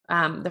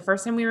The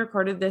first time we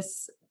recorded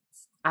this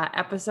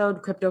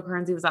episode,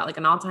 cryptocurrency was at like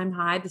an all-time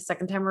high. The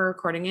second time we're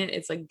recording it,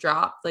 it's like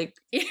dropped like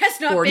it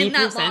has not 40%. Been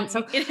that long.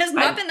 So it has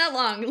not been that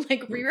long.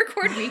 Like we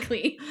record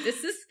weekly.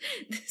 This is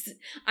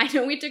I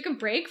know we took a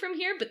break from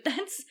here, but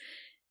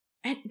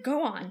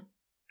go on.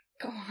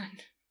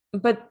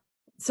 But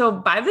so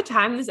by the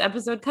time this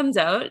episode comes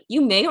out,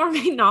 you may or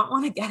may not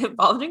want to get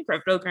involved in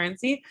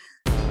cryptocurrency.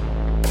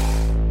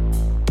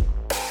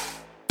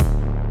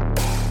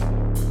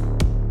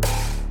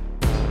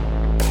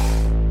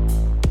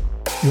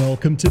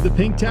 Welcome to the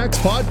Pink Tax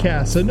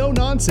Podcast, a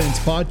no-nonsense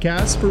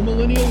podcast for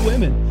millennial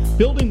women,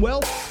 building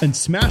wealth and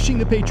smashing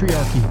the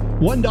patriarchy,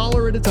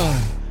 $1 at a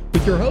time,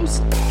 with your hosts,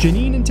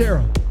 Janine and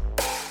Tara.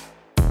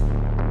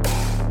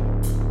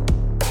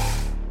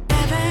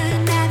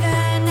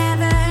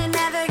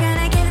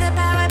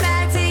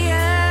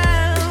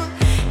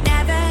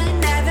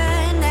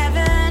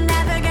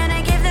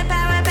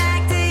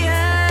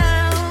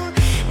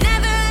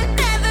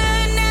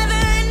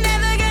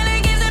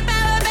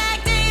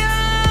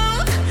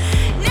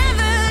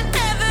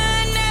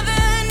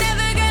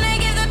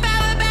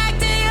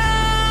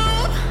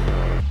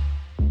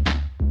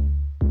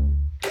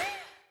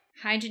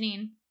 Hi,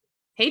 Janine.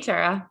 Hey,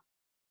 Tara.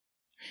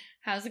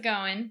 How's it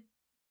going?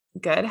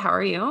 Good. How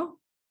are you?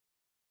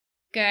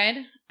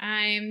 Good.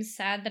 I'm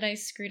sad that I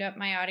screwed up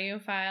my audio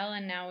file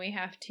and now we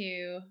have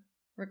to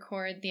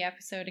record the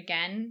episode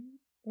again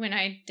when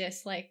I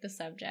dislike the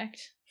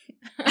subject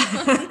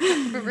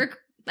that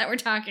we're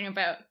talking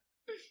about.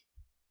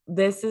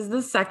 This is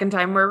the second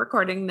time we're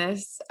recording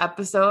this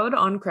episode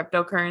on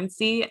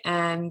cryptocurrency.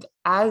 And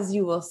as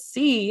you will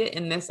see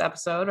in this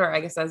episode, or I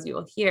guess as you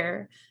will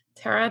hear,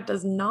 Tara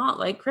does not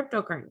like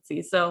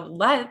cryptocurrency. So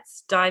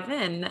let's dive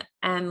in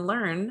and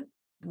learn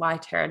why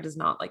Tara does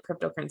not like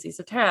cryptocurrency.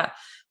 So Tara,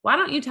 why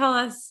don't you tell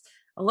us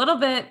a little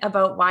bit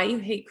about why you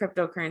hate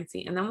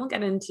cryptocurrency, and then we'll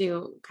get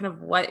into kind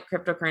of what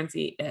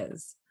cryptocurrency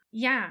is.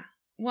 Yeah.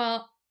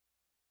 Well,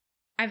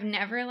 I've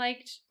never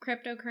liked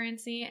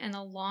cryptocurrency, and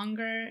the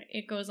longer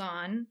it goes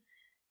on,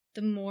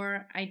 the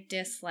more I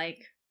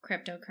dislike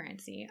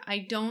cryptocurrency. I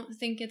don't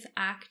think it's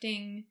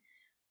acting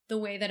the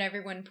way that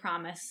everyone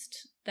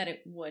promised that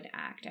it would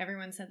act.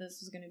 Everyone said this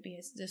was going to be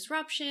a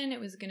disruption. It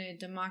was going to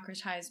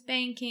democratize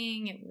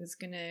banking. It was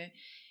going to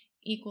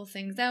equal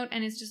things out.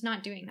 And it's just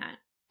not doing that.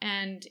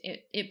 And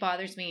it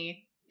bothers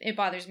me. It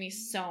bothers me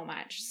so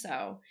much.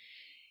 So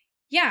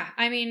yeah,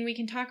 I mean, we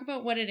can talk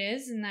about what it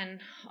is, and then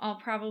I'll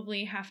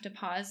probably have to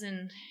pause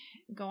and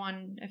go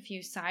on a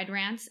few side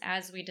rants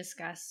as we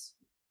discuss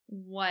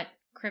what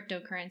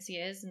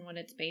cryptocurrency is and what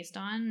it's based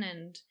on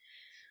and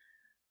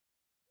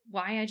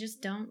why I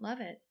just don't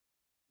love it.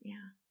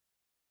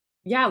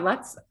 Yeah,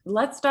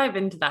 let's dive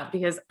into that,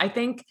 because I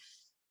think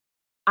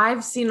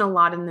I've seen a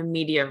lot in the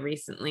media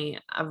recently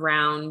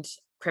around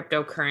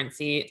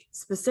cryptocurrency,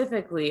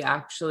 specifically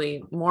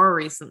actually more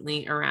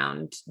recently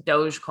around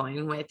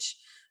Dogecoin, which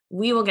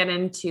we will get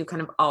into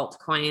kind of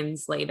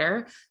altcoins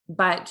later,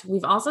 but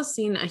we've also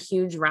seen a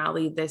huge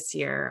rally this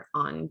year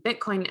on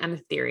Bitcoin and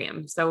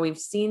Ethereum. So we've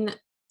seen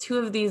two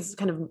of these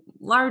kind of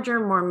larger,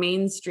 more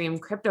mainstream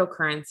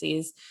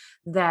cryptocurrencies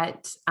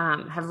that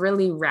have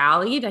really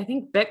rallied. I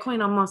think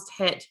Bitcoin almost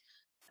hit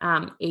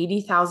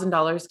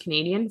 $80,000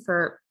 Canadian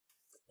for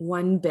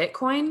one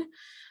Bitcoin.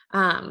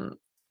 And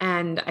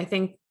I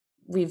think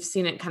we've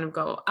seen it kind of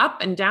go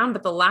up and down,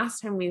 but the last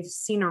time we've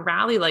seen a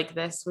rally like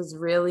this was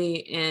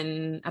really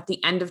at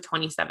the end of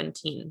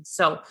 2017.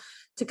 So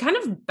to kind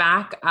of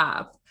back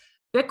up,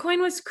 Bitcoin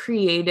was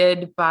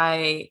created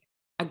by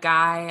a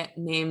guy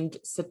named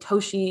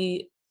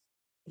Satoshi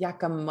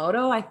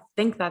Nakamoto. I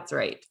think that's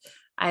right.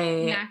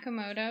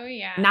 Nakamoto,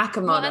 yeah.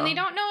 Nakamoto. Well, and they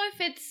don't know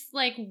if it's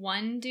like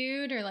one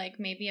dude or like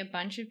maybe a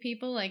bunch of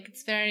people. Like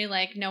it's very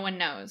like no one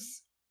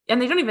knows.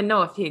 And they don't even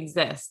know if he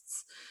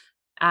exists.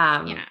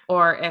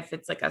 Or if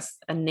it's like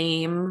a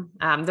name.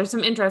 There's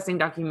some interesting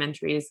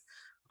documentaries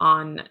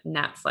on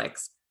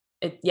Netflix.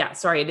 It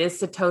is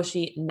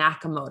Satoshi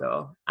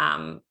Nakamoto.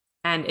 And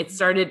it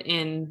started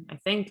in, I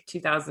think,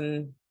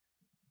 2009.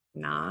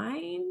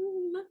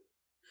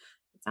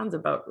 It sounds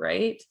about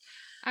right.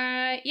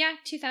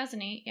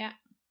 2008. Yeah.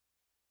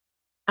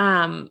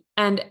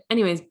 And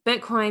anyways,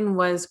 Bitcoin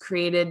was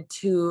created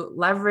to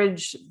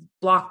leverage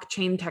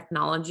blockchain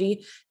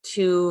technology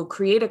to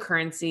create a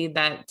currency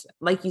that,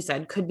 like you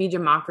said, could be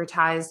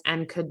democratized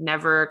and could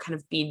never kind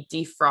of be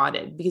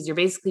defrauded, because you're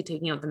basically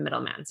taking out the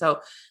middleman. So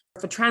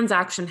if a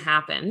transaction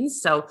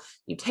happens, so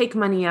you take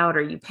money out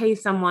or you pay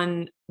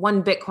someone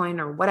one Bitcoin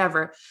or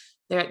whatever,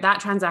 that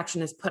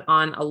transaction is put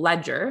on a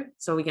ledger.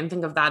 So we can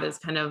think of that as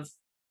kind of,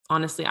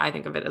 honestly, I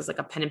think of it as like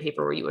a pen and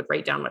paper where you would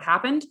write down what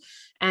happened.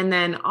 And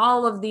then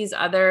all of these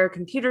other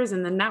computers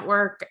in the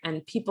network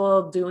and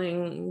people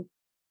doing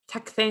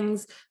tech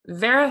things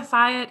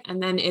verify it.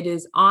 And then it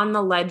is on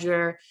the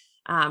ledger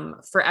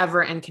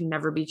forever and can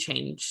never be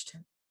changed,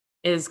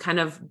 is kind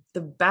of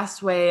the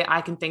best way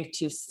I can think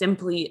to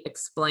simply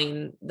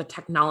explain the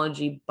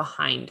technology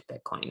behind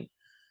Bitcoin.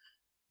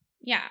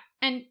 Yeah.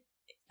 And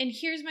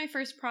here's my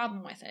first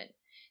problem with it.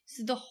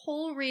 So the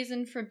whole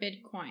reason for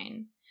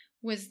Bitcoin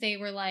was they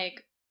were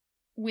like,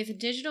 with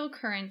digital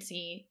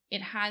currency,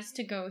 it has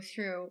to go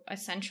through a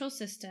central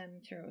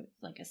system, through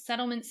like a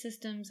settlement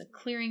systems, a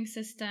clearing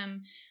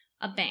system,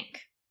 a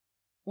bank,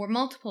 or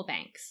multiple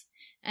banks,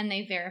 and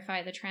they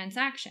verify the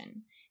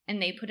transaction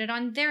and they put it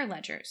on their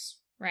ledgers,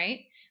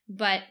 right?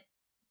 But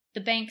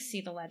the banks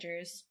see the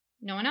ledgers,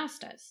 no one else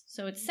does.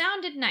 So it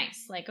sounded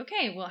nice, like,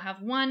 okay, we'll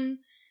have one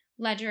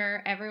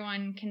ledger,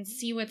 everyone can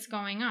see what's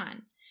going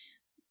on.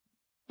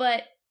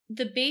 But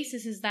the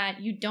basis is that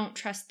you don't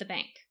trust the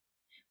bank,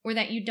 or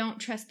that you don't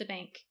trust the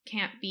bank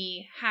can't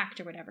be hacked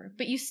or whatever,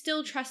 but you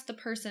still trust the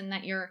person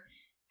that you're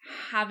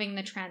having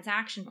the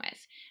transaction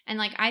with. And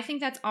like, I think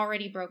that's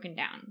already broken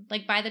down.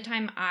 Like, by the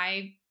time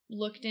I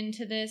looked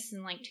into this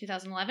in like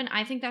 2011,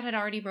 I think that had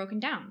already broken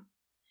down.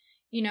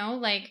 You know,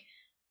 like,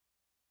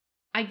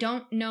 I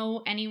don't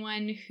know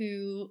anyone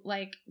who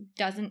like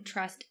doesn't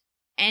trust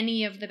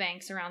any of the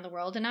banks around the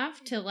world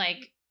enough to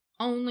like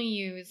only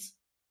use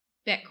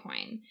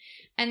Bitcoin.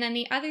 And then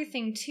the other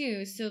thing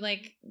too, so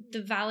like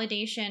the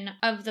validation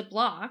of the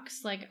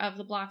blocks, like of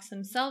the blocks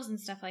themselves and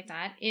stuff like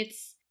that,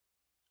 it's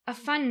a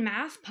fun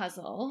math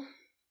puzzle,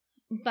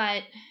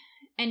 but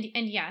and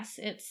yes,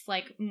 it's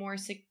like more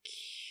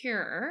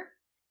secure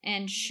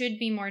and should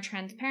be more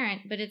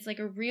transparent, but it's like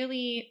a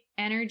really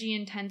energy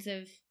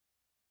intensive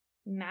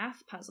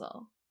math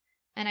puzzle.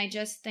 And I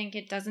just think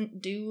it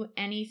doesn't do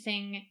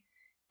anything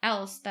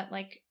else that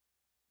like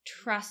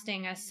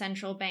trusting a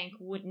central bank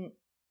wouldn't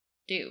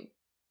do.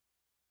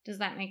 Does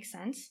that make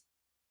sense?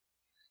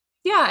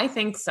 Yeah, I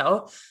think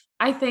so.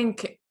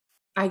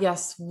 I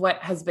guess what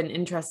has been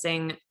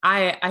interesting,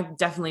 I'm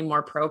definitely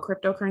more pro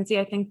cryptocurrency,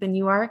 I think, than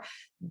you are.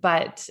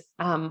 But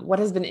what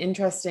has been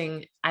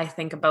interesting, I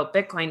think, about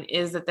Bitcoin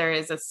is that there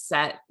is a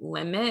set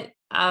limit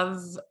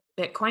of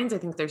Bitcoins. I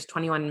think there's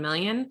 21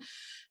 million.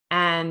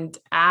 And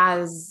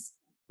as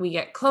we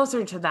get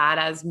closer to that,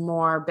 as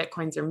more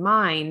Bitcoins are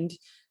mined,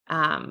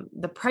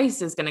 the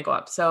price is going to go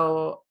up.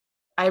 So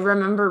I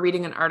remember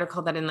reading an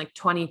article that in like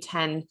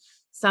 2010,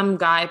 some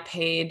guy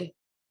paid,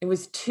 it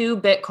was 2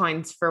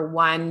 Bitcoins for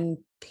one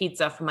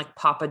pizza from like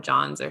Papa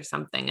John's or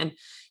something. And,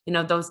 you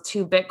know, those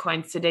 2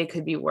 Bitcoins today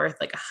could be worth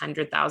like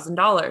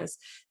 $100,000.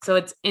 So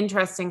it's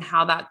interesting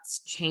how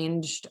that's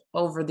changed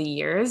over the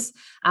years.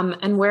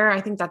 And where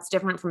I think that's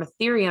different from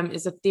Ethereum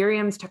is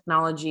Ethereum's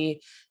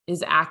technology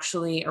is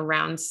actually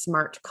around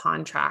smart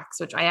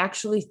contracts, which I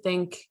actually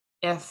think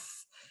if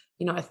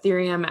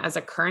Ethereum as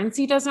a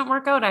currency doesn't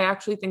work out, I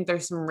actually think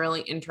there's some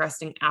really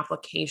interesting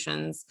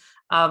applications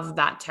of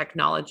that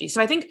technology. So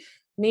I think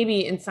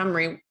maybe in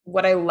summary,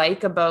 what I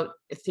like about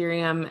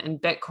Ethereum and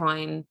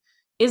Bitcoin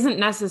isn't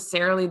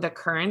necessarily the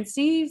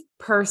currency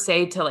per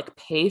se to like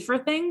pay for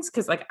things.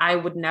 Cause like I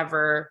would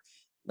never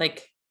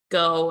like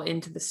go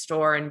into the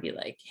store and be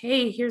like,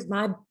 hey, here's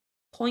my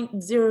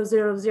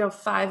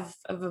 0.0005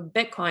 of a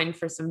Bitcoin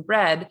for some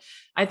bread.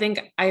 I think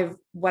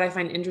what I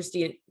find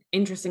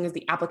interesting is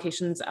the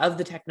applications of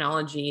the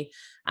technology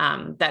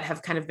that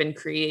have kind of been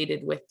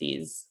created with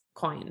these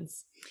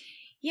coins.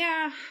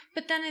 Yeah,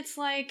 but then it's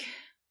like,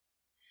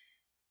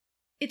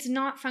 it's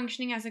not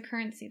functioning as a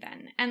currency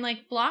then. And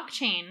like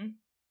blockchain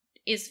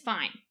is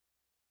fine.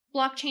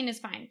 Blockchain is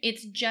fine.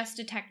 It's just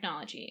a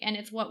technology and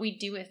it's what we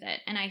do with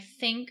it. And I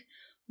think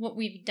what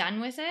we've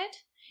done with it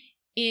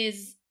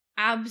is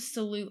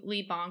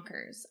absolutely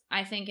bonkers.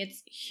 I think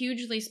it's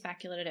hugely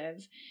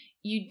speculative.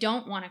 You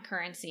don't want a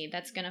currency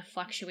that's going to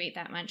fluctuate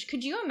that much.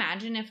 Could you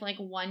imagine if like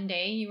one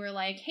day you were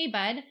like, hey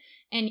bud,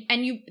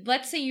 and you,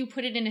 let's say you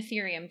put it in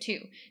Ethereum too.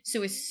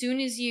 So as soon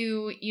as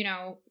you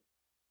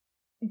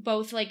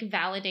both like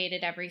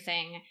validated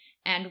everything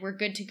and we're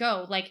good to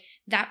go, like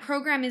that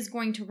program is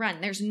going to run.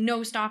 There's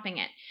no stopping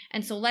it.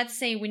 And so let's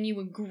say when you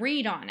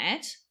agreed on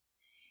it,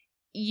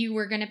 you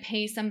were going to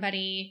pay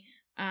somebody,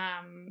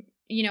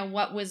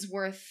 what was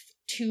worth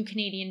 $2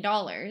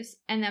 CAD.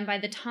 And then by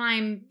the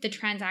time the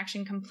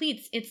transaction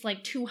completes, it's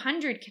like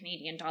 200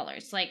 Canadian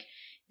dollars. Like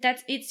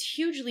it's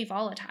hugely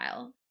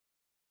volatile.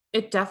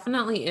 It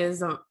definitely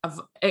is.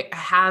 It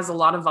has a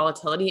lot of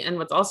volatility. And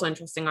what's also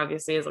interesting,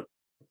 obviously, is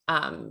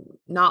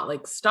not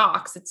like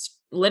stocks. It's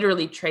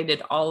literally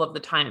traded all of the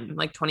time,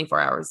 like 24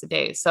 hours a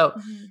day. So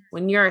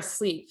when you're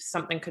asleep,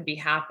 something could be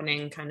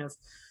happening kind of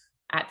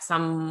at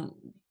some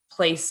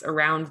place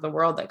around the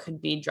world that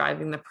could be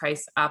driving the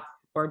price up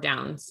or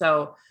down.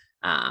 So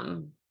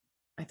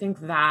I think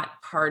that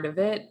part of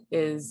it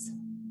is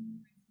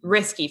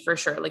risky for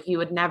sure. Like you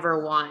would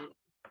never want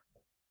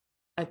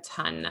a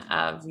ton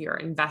of your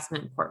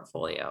investment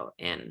portfolio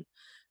in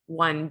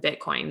one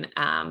Bitcoin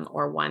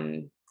or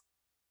one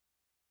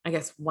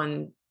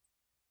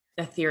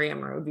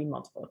Ethereum, or it would be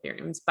multiple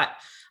Ethereums. But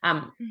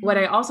what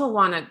I also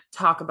want to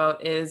talk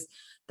about is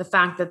the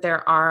fact that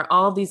there are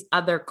all these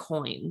other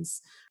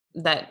coins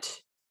that,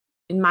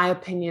 in my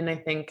opinion, I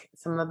think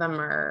some of them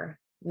are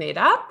made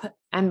up.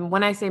 And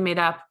when I say made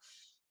up,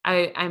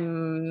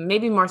 I'm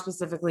maybe more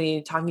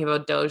specifically talking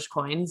about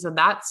Dogecoin. So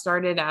that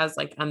started as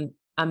like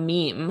a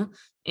meme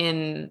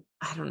in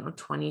I don't know,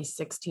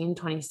 2016,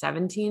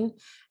 2017.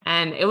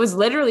 And it was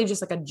literally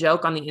just like a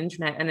joke on the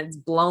internet, and it's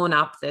blown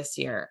up this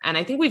year. And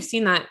I think we've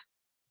seen that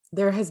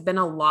there has been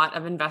a lot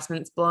of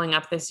investments blowing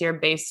up this year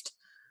based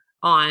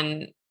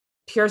on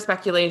pure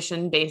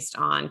speculation, based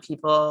on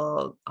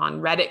people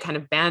on Reddit kind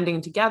of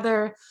banding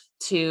together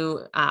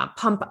to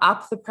pump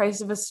up the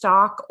price of a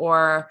stock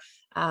or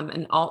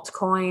an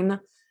altcoin.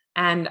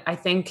 And I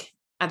think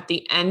at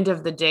the end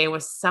of the day,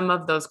 with some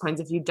of those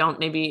coins, if you don't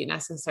maybe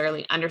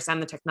necessarily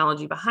understand the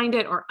technology behind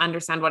it or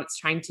understand what it's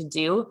trying to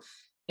do,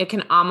 it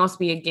can almost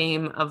be a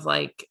game of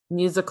like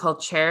musical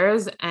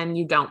chairs, and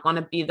you don't want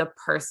to be the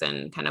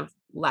person kind of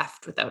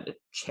left without a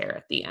chair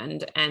at the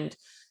end. And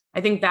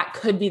I think that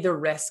could be the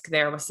risk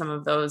there with some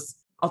of those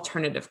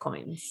alternative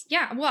coins.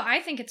 Yeah, well, I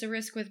think it's a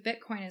risk with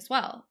Bitcoin as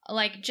well.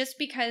 Like, just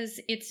because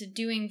it's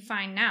doing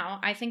fine now,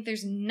 I think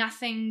there's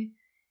nothing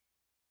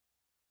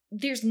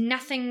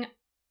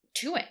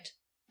to it.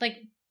 Like,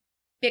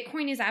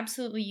 Bitcoin is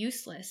absolutely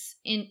useless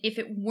if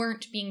it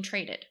weren't being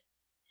traded.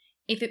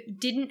 If it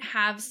didn't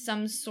have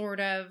some sort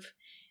of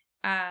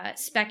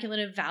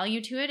speculative value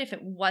to it, if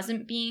it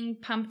wasn't being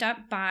pumped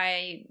up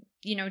by,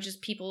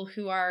 just people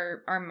who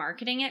are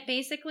marketing it,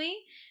 basically.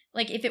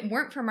 Like, if it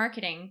weren't for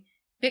marketing,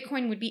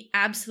 Bitcoin would be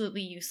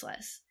absolutely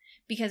useless,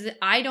 because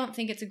I don't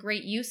think it's a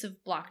great use of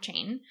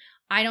blockchain.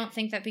 I don't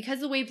think that,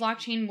 because the way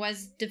blockchain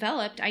was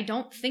developed, I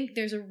don't think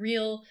there's a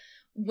real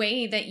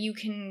way that you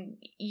can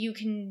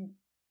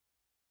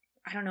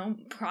I don't know,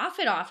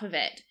 profit off of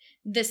it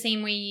the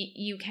same way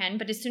you can.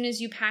 But as soon as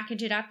you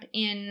package it up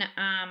in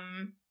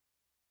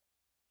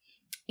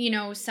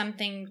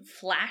something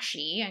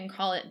flashy and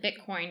call it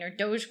Bitcoin or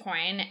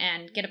Dogecoin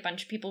and get a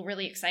bunch of people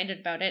really excited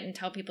about it and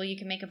tell people you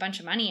can make a bunch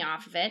of money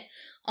off of it,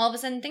 all of a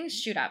sudden things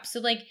shoot up. So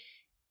like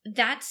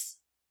that's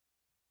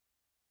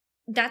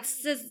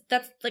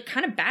like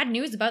kind of bad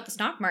news about the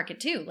stock market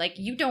too. Like,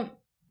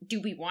 do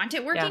we want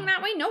it working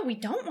that way? No, we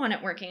don't want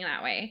it working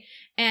that way.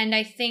 And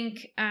I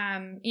think,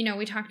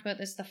 we talked about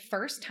this the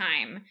first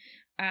time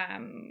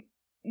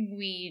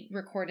we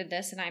recorded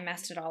this and I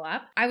messed it all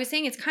up. I was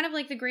saying it's kind of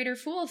like the greater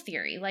fool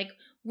theory. Like,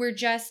 we're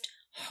just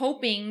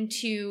hoping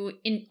to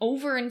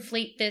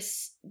overinflate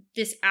this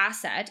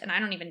asset. And I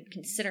don't even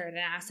consider it an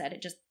asset.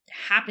 It just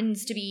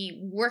happens to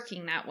be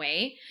working that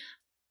way.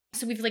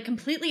 So we've like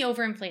completely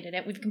overinflated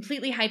it. We've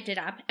completely hyped it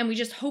up. And we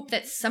just hope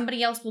that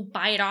somebody else will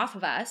buy it off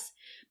of us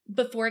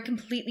before it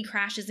completely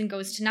crashes and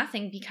goes to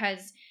nothing,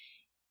 because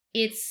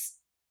it's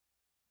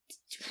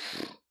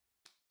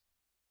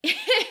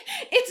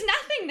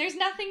nothing. There's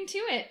nothing to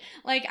it.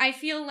 Like, I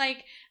feel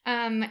like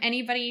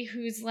anybody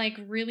who's like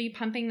really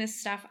pumping this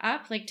stuff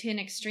up like to an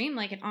extreme,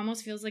 like it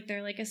almost feels like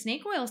they're like a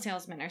snake oil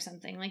salesman or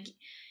something. Like,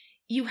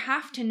 you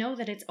have to know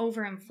that it's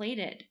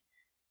overinflated,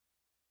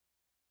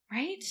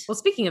 right? Well,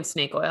 speaking of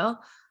snake oil,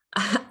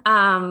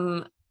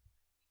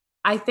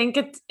 I think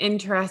it's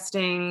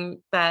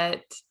interesting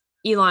that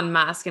Elon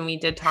Musk, and we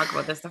did talk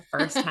about this the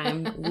first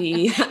time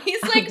he's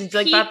like peak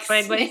that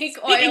snake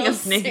oil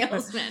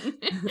salesman.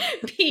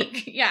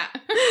 Peak, yeah.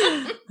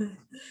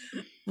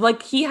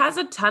 Like, he has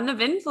a ton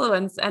of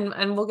influence,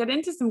 and we'll get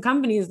into some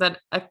companies that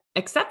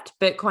accept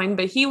Bitcoin,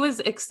 but he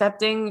was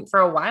accepting for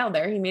a while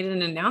there. He made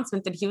an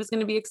announcement that he was going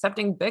to be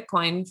accepting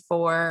Bitcoin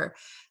for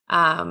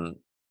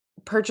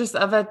purchase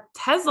of a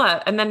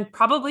Tesla. And then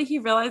probably he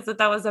realized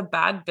that was a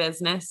bad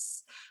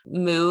business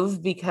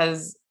move,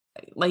 because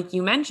like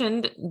you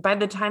mentioned, by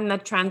the time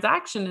that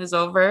transaction is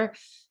over,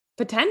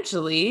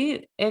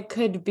 potentially it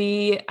could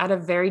be at a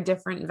very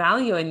different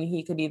value, and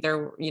he could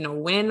either,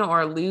 win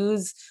or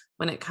lose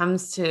when it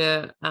comes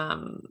to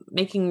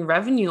making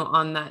revenue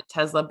on that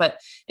Tesla. But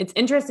it's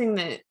interesting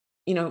that,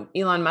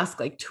 Elon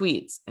Musk like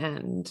tweets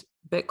and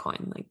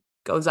Bitcoin like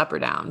goes up or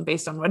down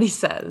based on what he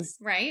says.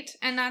 Right.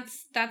 And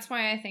that's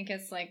why I think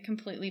it's like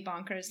completely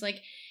bonkers.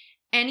 Like,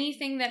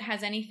 anything that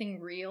has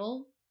anything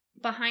real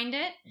behind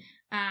it,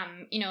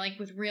 like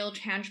with real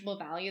tangible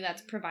value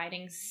that's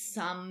providing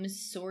some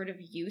sort of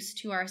use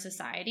to our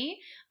society,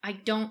 I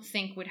don't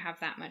think would have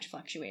that much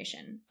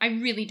fluctuation. I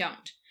really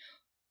don't.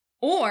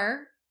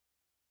 Or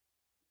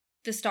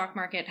the stock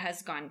market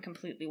has gone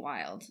completely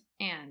wild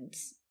and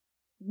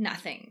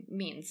nothing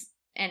means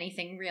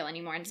anything real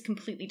anymore, and it's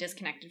completely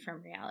disconnected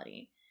from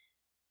reality.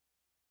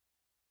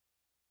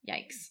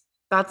 Yikes.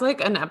 That's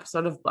like an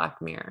episode of Black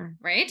Mirror.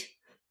 Right?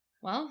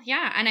 Well,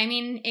 yeah. And I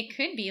mean, it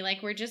could be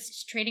like we're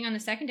just trading on the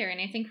secondary.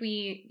 And I think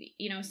we,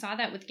 saw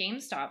that with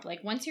GameStop.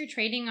 Like, once you're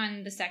trading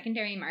on the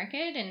secondary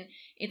market and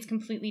it's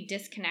completely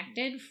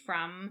disconnected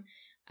from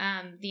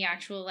the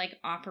actual like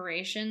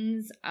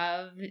operations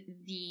of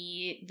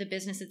the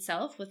business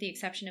itself, with the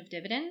exception of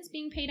dividends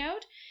being paid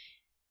out,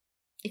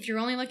 if you're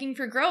only looking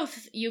for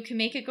growth, you can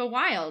make it go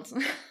wild.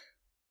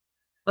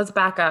 Let's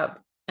back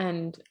up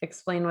and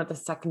explain what the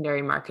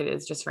secondary market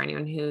is, just for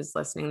anyone who's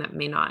listening that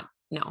may not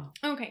know.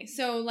 Okay,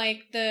 so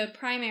like the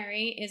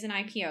primary is an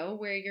IPO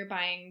where you're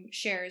buying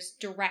shares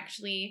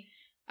directly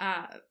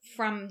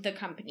from the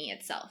company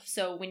itself.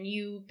 So when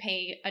you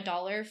pay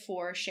 $1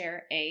 for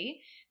share A,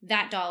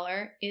 that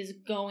dollar is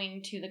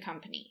going to the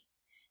company.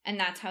 And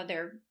that's how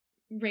they're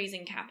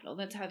raising capital.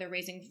 That's how they're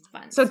raising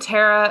funds.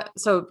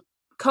 So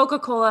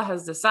Coca-Cola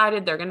has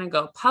decided they're going to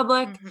go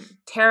public. Mm-hmm.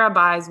 Tara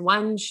buys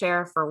one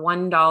share for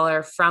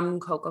 $1 from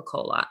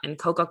Coca-Cola, and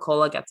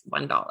Coca-Cola gets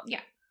 $1.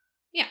 Yeah.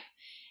 Yeah.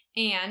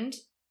 And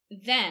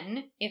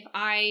then if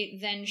I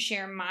then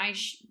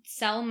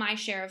sell my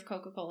share of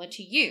Coca-Cola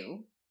to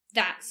you,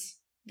 that's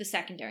the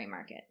secondary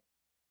market.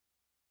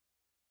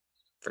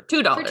 For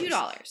 $2. For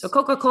 $2. So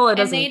Coca-Cola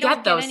doesn't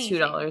get those anything.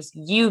 $2.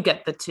 You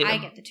get the $2. I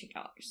get the $2.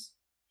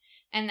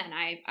 And then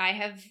I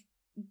have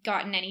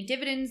gotten any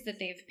dividends that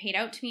they've paid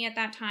out to me at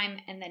that time,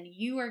 and then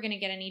you are going to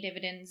get any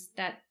dividends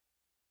that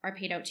are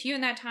paid out to you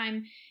in that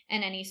time,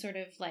 and any sort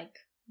of like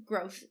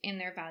growth in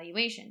their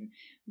valuation.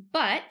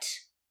 But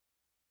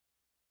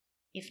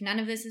if none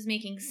of this is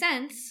making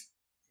sense,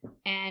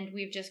 and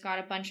we've just got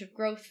a bunch of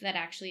growth that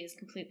actually is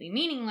completely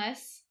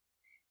meaningless,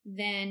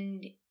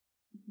 then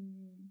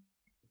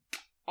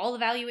all the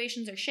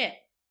valuations are shit.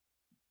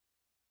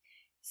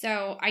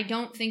 So I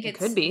don't think they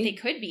could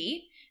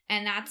be.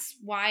 And that's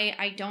why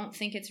I don't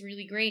think it's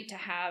really great to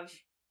have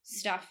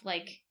stuff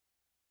like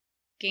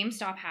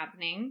GameStop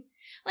happening.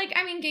 Like,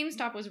 I mean,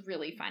 GameStop was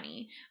really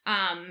funny.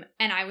 And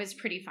I was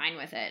pretty fine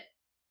with it.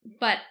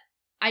 But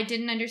I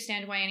didn't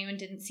understand why anyone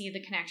didn't see the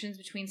connections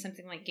between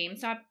something like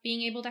GameStop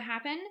being able to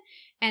happen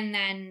and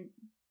then,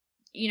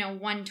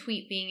 one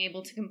tweet being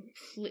able to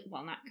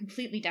not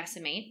completely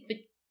decimate, but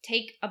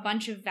take a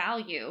bunch of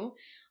value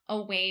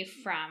away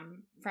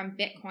from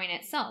Bitcoin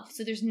itself.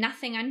 So there's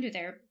nothing under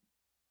there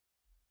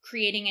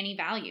creating any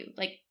value.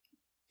 Like,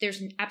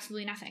 there's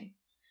absolutely nothing.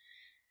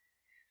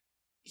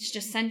 It's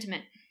just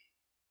sentiment.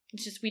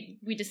 It's just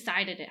we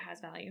decided it has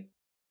value.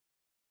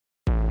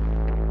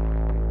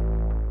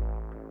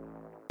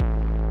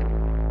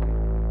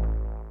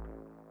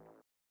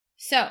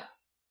 So,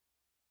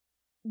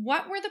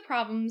 what were the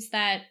problems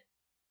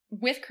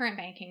with current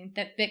banking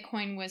that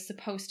Bitcoin was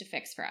supposed to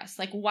fix for us?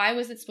 Like, why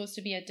was it supposed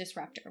to be a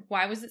disruptor?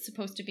 Why was it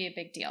supposed to be a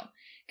big deal?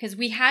 Because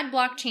we had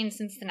blockchain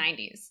since the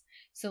 90s.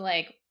 So,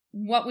 like,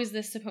 what was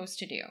this supposed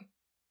to do?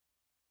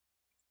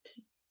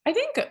 I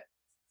think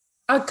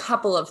a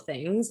couple of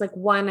things. Like,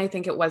 one, I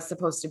think it was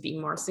supposed to be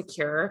more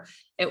secure.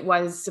 It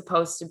was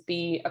supposed to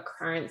be a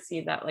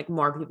currency that like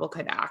more people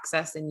could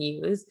access and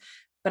use.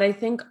 But I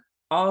think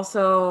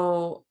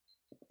also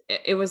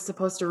it was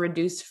supposed to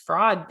reduce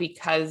fraud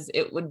because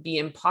it would be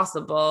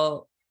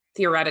impossible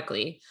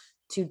theoretically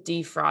to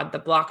defraud the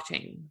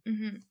blockchain.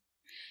 Mm-hmm.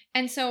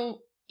 And so,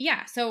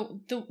 yeah, so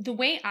the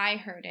way I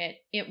heard it,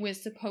 it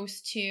was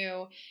supposed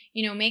to,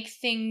 make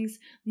things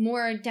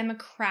more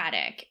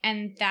democratic,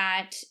 and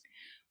that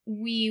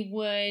we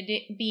would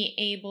be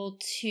able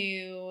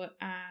to,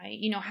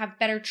 have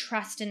better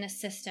trust in the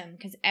system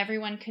because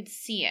everyone could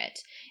see it.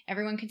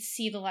 Everyone could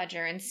see the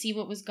ledger and see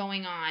what was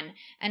going on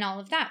and all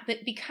of that. But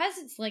because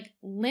it's like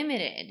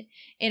limited,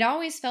 it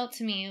always felt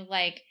to me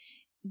like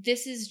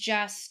this is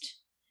just...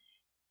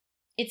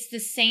 It's the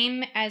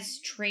same as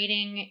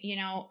trading,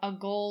 a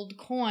gold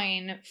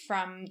coin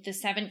from the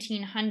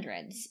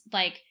 1700s.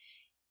 Like,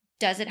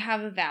 does it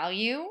have a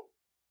value?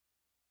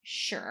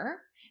 Sure.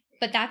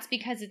 But that's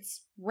because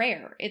it's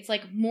rare. It's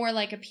like more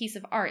like a piece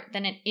of art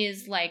than it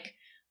is like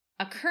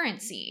a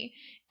currency.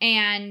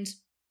 And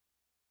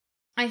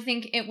I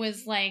think it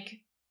was like,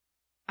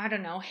 I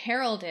don't know,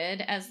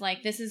 heralded as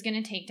like, this is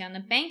going to take down the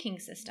banking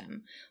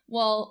system.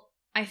 Well,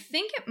 I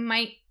think it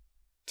might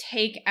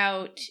take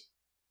out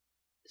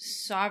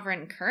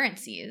sovereign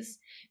currencies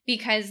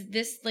because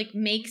this like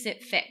makes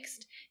it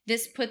fixed.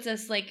 This puts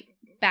us like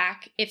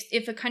back,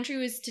 if a country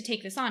was to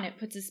take this on, it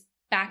puts us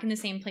back in the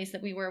same place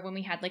that we were when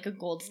we had like a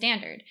gold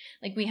standard.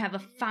 Like, we have a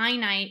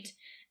finite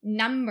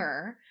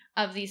number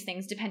of these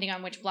things depending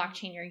on which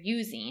blockchain you're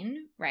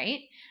using, right?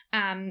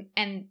 And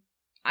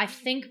I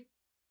think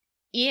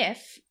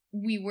if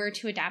we were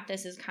to adapt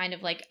this as kind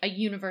of like a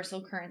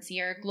universal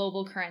currency or a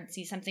global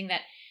currency, something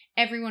that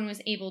everyone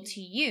was able to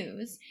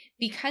use,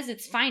 because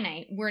it's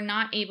finite, we're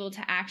not able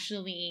to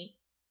actually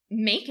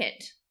make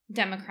it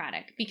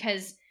democratic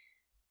because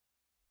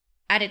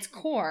at its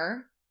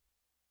core,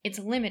 it's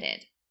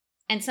limited.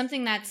 And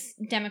something that's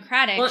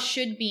democratic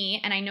should be,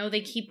 and I know they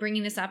keep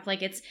bringing this up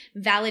like it's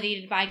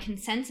validated by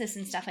consensus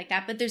and stuff like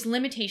that, but there's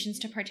limitations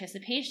to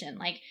participation.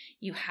 Like,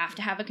 you have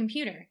to have a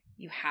computer.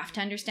 You have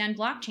to understand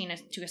blockchain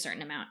to a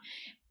certain amount.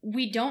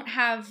 We don't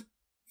have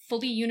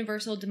fully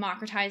universal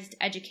democratized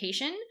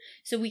education,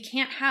 so we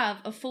can't have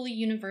a fully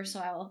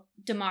universal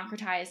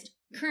democratized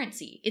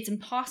currency. It's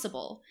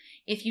impossible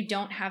if you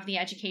don't have the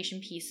education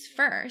piece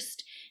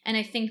first. And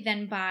I think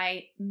then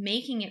by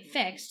making it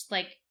fixed,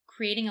 like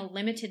creating a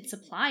limited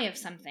supply of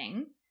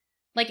something,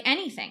 like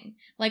anything,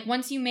 like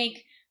once you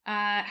make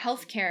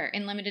healthcare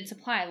in limited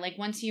supply, like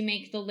once you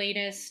make the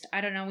latest,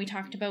 I don't know, we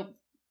talked about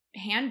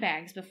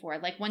handbags before,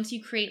 like once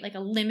you create like a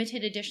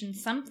limited edition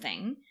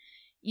something,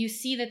 you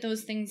see that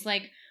those things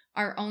like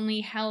are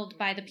only held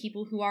by the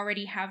people who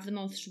already have the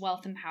most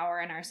wealth and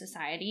power in our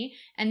society,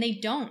 and they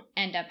don't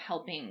end up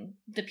helping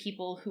the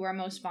people who are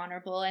most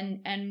vulnerable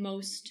and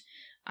most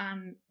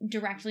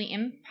directly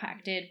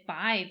impacted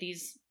by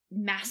these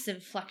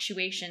massive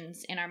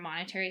fluctuations in our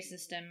monetary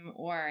system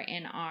or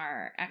in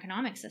our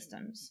economic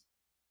systems.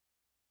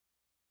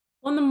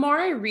 Well, the more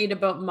I read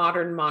about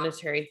modern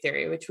monetary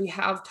theory, which we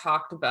have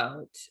talked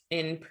about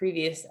in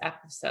previous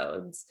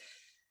episodes,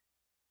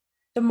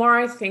 the more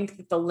I think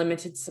that the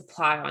limited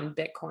supply on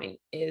Bitcoin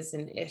is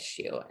an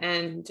issue.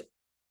 And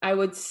I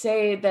would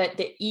say that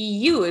the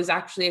EU is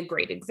actually a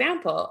great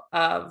example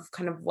of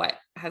kind of what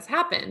has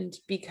happened,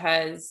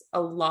 because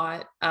a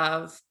lot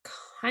of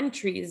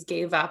countries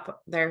gave up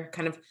their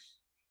kind of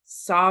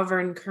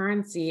sovereign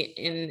currency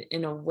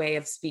in a way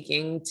of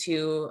speaking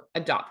to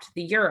adopt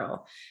the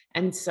euro.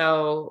 And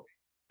so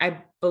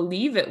I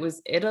believe it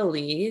was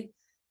Italy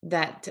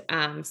that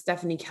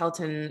Stephanie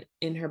Kelton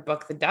in her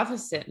book, The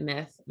Deficit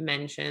Myth,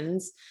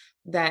 mentions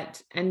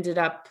that ended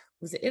up,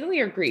 was it Italy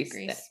or Greece?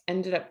 That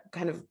ended up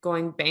kind of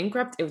going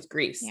bankrupt? It was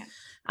Greece.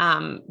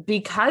 Yeah.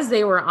 Because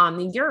they were on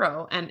the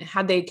euro, and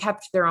had they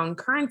kept their own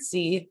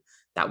currency,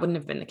 that wouldn't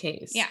have been the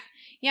case. Yeah.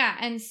 Yeah.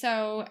 And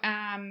so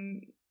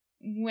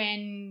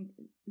when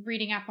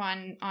reading up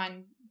on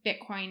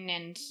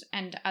Bitcoin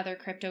and other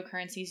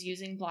cryptocurrencies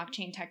using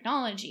blockchain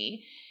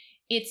technology,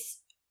 it's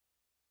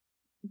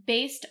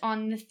based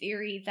on the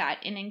theory that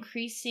an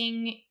increase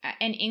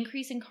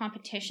in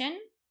competition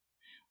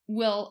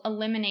will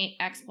eliminate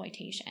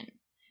exploitation.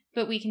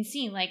 But we can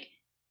see, like,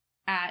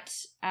 at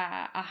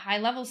a high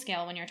level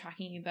scale, when you're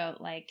talking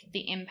about like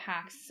the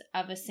impacts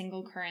of a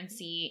single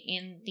currency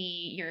in the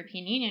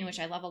European Union, which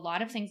I love a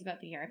lot of things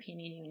about the European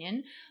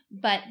Union,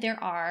 but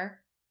there are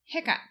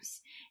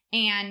hiccups,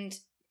 and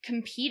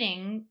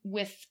competing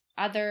with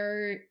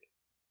other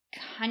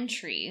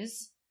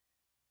countries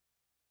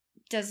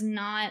does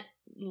not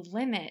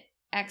limit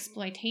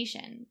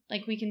exploitation.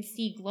 Like, we can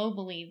see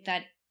globally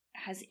that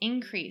has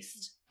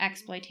increased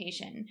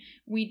exploitation.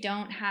 We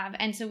don't have,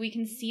 and so we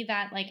can see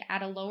that like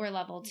at a lower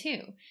level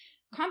too.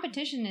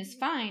 Competition is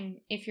fine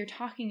if you're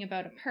talking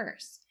about a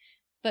purse,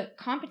 but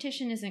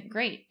competition isn't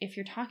great if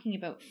you're talking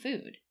about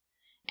food.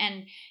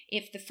 And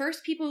if the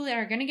first people that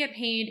are going to get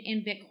paid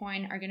in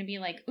Bitcoin are going to be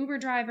like Uber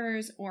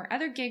drivers or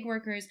other gig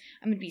workers,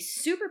 I'm going to be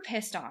super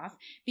pissed off,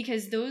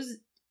 because those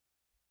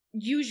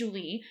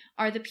usually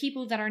are the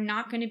people that are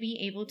not going to be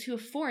able to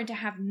afford to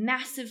have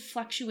massive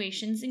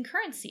fluctuations in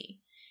currency.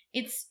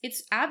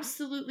 It's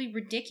absolutely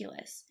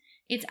ridiculous.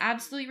 It's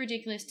absolutely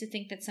ridiculous to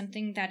think that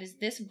something that is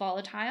this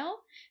volatile,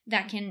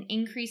 that can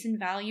increase in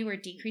value or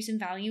decrease in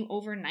value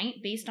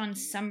overnight based on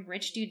some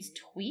rich dude's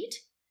tweet,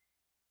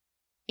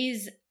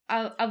 is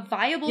a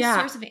viable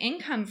source of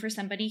income for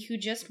somebody who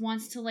just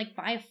wants to like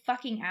buy a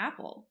fucking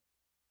apple.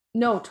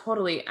 No,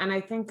 totally. And I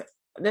think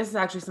this is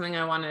actually something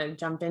I want to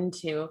jump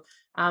into.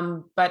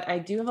 But I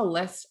do have a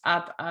list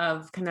up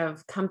of kind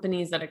of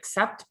companies that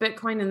accept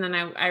Bitcoin. And then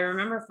I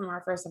remember from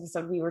our first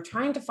episode, we were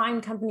trying to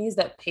find companies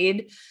that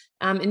paid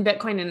in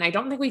Bitcoin. And I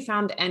don't think we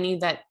found any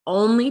that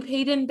only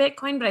paid in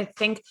Bitcoin, but I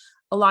think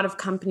a lot of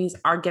companies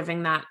are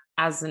giving that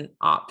as an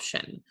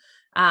option.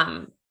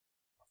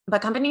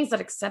 But companies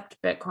that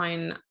accept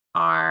Bitcoin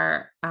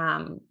are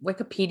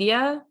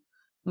Wikipedia,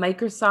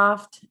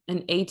 Microsoft,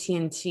 and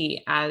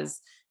AT&T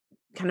as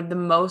kind of the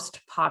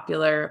most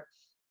popular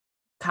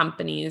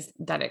companies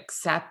that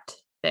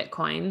accept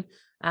Bitcoin.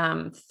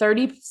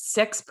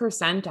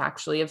 36%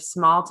 actually of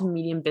small to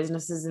medium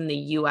businesses in the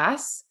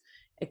US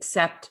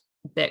accept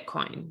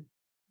Bitcoin.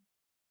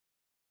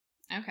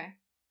 Okay.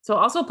 So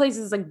also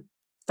places like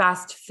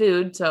fast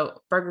food,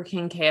 so Burger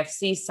King,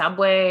 KFC,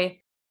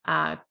 Subway,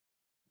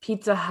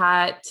 Pizza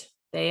Hut,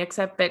 they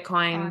accept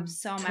Bitcoin. Oh, I'm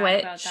so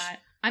mad about that.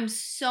 I'm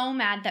so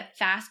mad that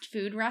fast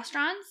food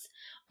restaurants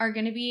are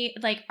going to be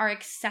like, are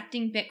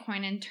accepting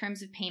Bitcoin in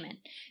terms of payment.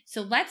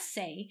 So let's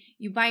say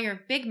you buy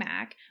your Big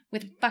Mac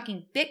with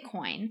fucking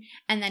Bitcoin,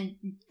 and then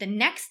the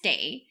next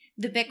day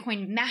the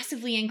Bitcoin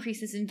massively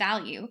increases in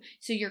value.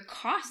 So your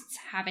costs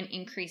haven't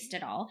increased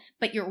at all,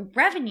 but your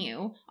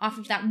revenue off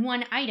of that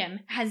one item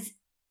has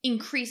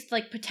increased,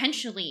 like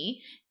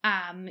potentially,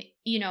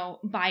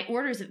 by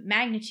orders of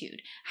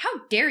magnitude.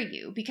 How dare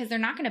you? Because they're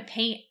not going to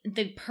pay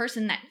the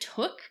person that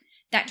took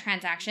that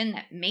transaction,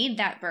 that made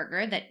that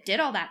burger, that did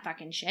all that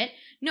fucking shit.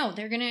 No,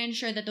 they're going to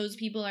ensure that those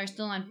people are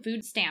still on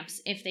food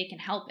stamps if they can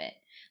help it.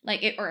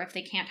 Like, it, or if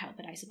they can't help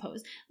it, I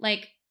suppose.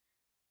 Like,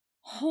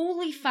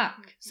 holy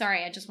fuck.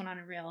 Sorry, I just went on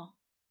a real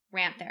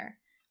rant there.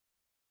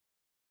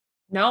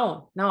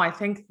 No, I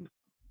think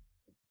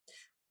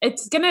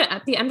it's gonna,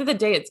 at the end of the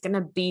day, it's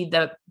gonna be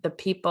the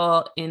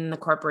people in the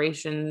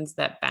corporations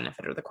that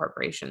benefit, or the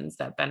corporations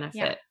that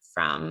benefit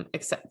from,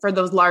 except for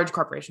those large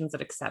corporations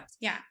that accept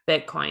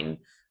Bitcoin.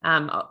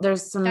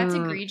 There's some, that's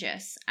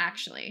egregious,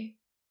 actually.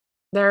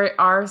 There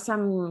are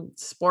some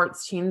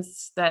sports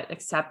teams that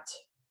accept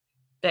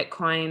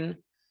Bitcoin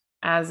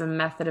as a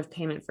method of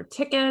payment for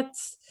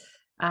tickets.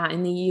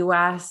 In the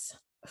US,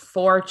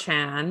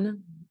 4chan,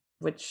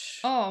 which...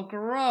 Oh,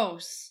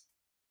 gross.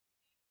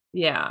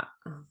 Yeah,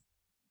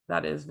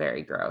 that is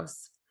very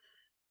gross.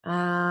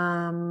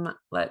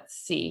 Let's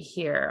see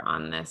here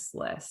on this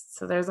list.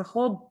 So there's a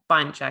whole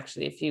bunch,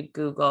 actually, if you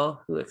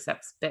Google who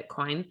accepts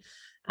Bitcoin.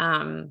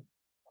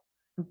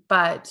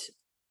 But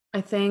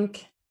I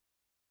think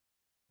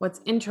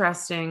what's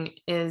interesting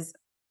is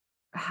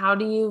how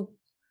do you,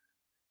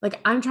 like,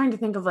 I'm trying to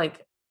think of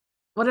like,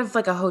 what if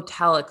like a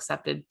hotel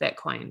accepted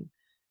Bitcoin,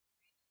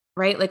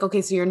 right? Like,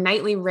 okay, so your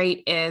nightly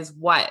rate is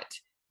what?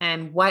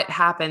 And what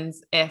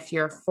happens if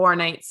your 4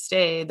 night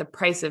stay, the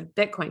price of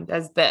Bitcoin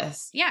does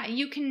this? Yeah,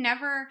 you could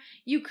never,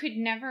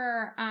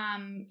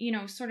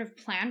 sort of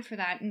plan for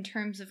that in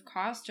terms of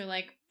cost or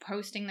like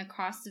posting the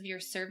costs of your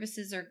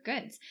services or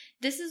goods.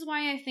 This is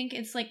why I think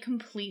it's like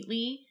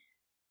completely,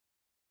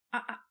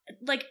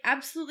 like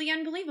absolutely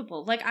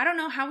unbelievable. Like, I don't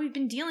know how we've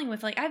been dealing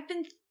with, like, I've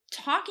been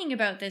talking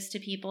about this to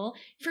people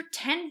for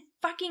 10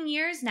 fucking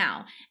years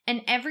now.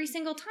 And every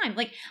single time,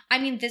 like, I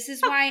mean, this is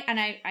why, and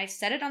I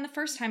said it on the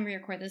first time we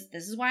record this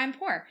is why I'm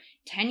poor.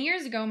 10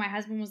 years ago, my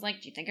husband was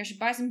like, do you think I should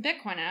buy some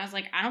Bitcoin? And I was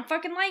like, I don't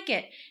fucking like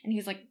it. And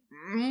he's like,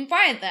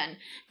 buy it then.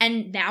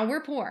 And now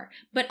we're poor.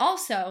 But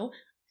also,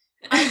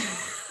 I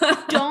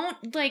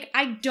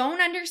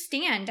don't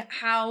understand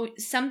how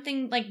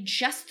something like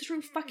just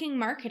through fucking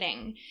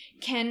marketing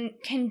can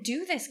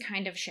do this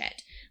kind of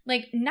shit.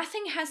 Like,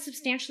 nothing has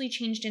substantially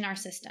changed in our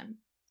system.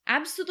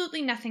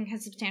 Absolutely nothing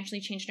has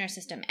substantially changed in our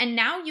system. And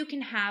now you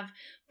can have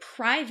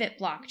private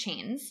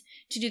blockchains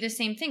to do the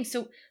same thing.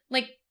 So,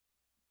 like,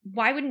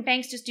 why wouldn't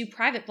banks just do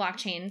private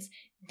blockchains?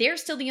 They're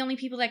still the only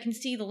people that can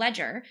see the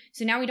ledger.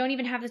 So now we don't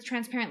even have this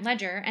transparent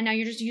ledger. And now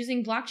you're just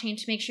using blockchain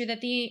to make sure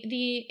that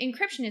the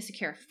encryption is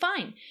secure.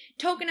 Fine.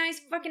 Tokenize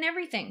fucking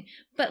everything.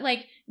 But,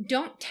 like,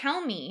 don't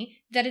tell me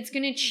that it's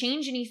going to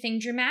change anything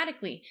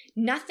dramatically.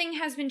 Nothing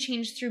has been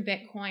changed through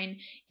Bitcoin.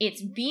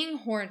 It's being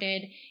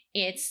hoarded.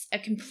 It's a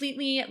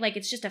completely, like,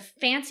 it's just a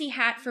fancy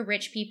hat for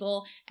rich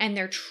people, and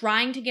they're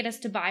trying to get us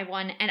to buy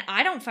one, and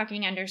I don't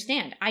fucking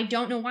understand. I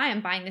don't know why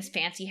I'm buying this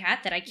fancy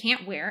hat that I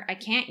can't wear, I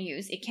can't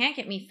use, it can't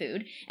get me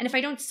food, and if I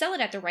don't sell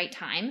it at the right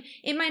time,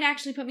 it might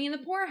actually put me in the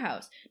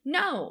poorhouse.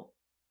 No.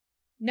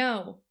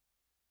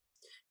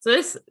 So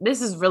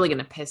this is really going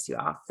to piss you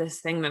off,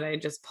 this thing that I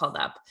just pulled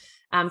up.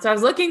 So I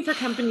was looking for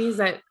companies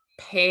that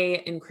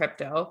pay in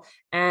crypto,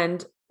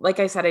 and like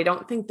I said, I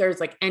don't think there's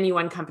like any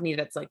one company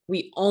that's like,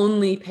 we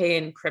only pay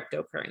in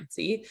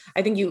cryptocurrency.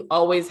 I think you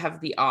always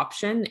have the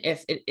option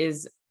if it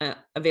is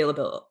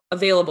available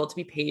to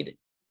be paid.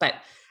 But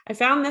I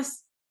found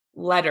this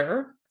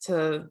letter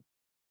to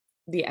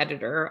the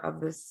editor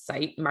of the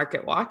site,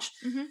 Market Watch.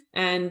 Mm-hmm.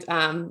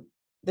 And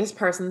this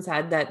person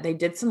said that they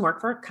did some work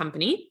for a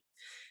company,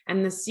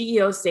 and the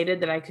CEO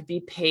stated that I could be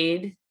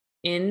paid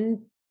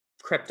in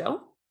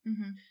crypto.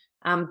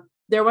 Mm-hmm.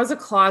 There was a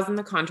clause in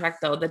the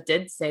contract, though, that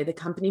did say the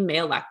company may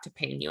elect to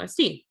pay in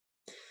USD.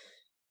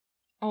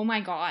 Oh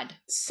my God.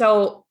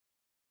 So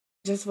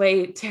just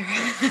wait, Tara.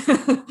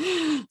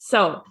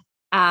 So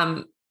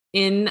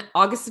in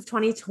August of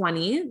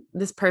 2020,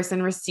 this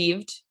person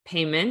received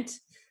payment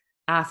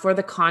for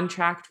the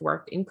contract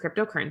work in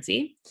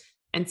cryptocurrency.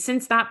 And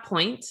since that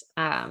point,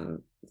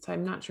 so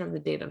I'm not sure of the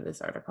date of this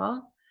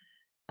article,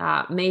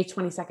 May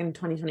 22nd,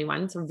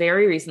 2021. So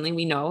very recently,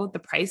 we know the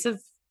price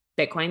of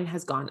Bitcoin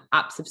has gone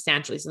up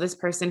substantially. So this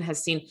person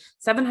has seen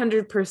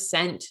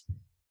 700%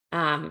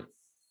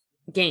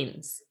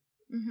 gains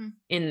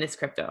in this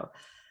crypto.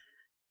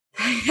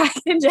 I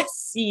can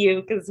just see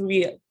you because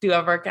we do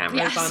have our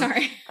cameras on.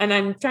 Sorry. And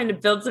I'm trying to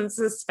build some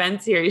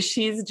suspense here.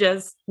 She's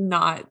just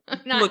not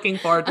looking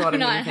forward to what I'm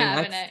going to say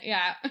next. It.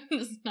 Yeah,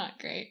 it's not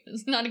great.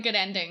 It's not a good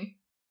ending.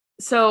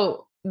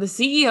 So the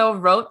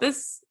CEO wrote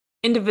this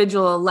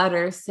individual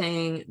letter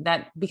saying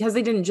that because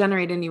they didn't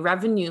generate any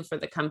revenue for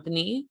the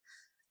company,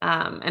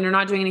 and are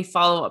not doing any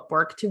follow-up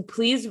work, to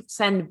please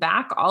send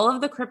back all of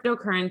the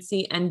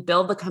cryptocurrency and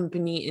bill the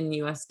company in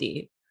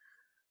USD.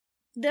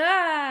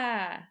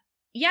 Duh.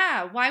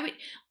 Yeah, why would...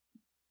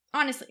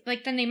 Honestly,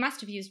 like, then they must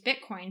have used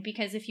Bitcoin,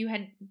 because if you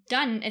had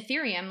done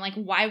Ethereum, like,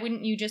 why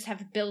wouldn't you just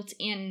have built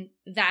in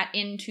that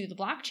into the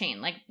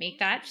blockchain? Like, make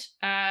that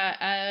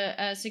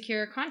a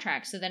secure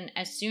contract. So then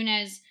as soon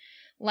as,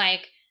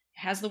 like...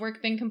 Has the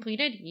work been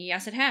completed?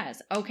 Yes, it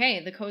has.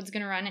 Okay, the code's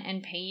going to run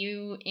and pay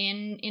you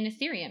in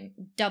Ethereum.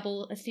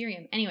 Double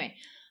Ethereum. Anyway,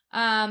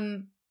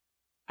 I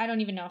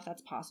don't even know if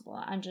that's possible.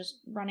 I'm just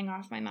running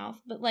off my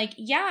mouth. But, like,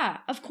 yeah,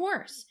 of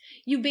course.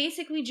 You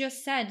basically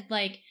just said,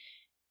 like,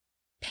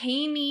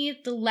 pay me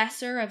the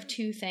lesser of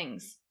two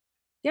things.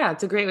 Yeah,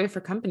 it's a great way for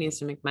companies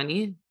to make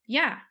money.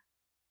 Yeah.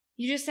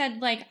 You just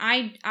said, like,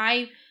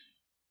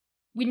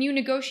 when you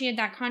negotiated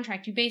that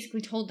contract, you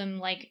basically told them,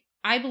 like,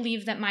 I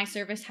believe that my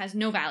service has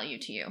no value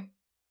to you,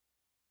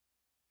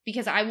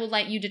 because I will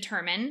let you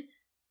determine,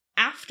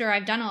 after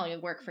I've done all your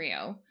work for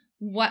you,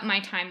 what my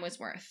time was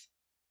worth.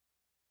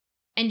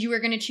 And you are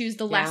going to choose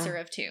the lesser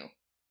of two.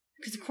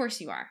 Because of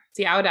course you are.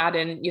 See, I would add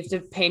in, you have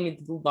to pay me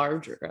the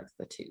larger of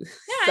the two.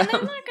 Yeah, so. And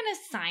I'm not going to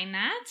sign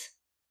that.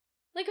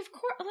 Like, of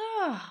course.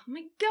 Oh,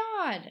 my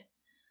God.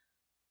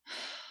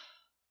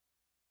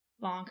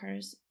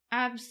 Bonkers.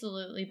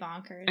 Absolutely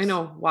bonkers. I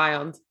know,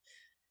 wild.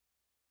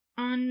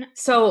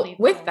 So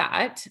with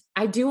that,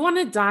 I do want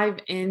to dive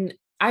in.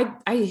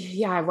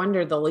 I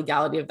wonder the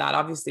legality of that.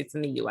 Obviously, it's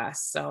in the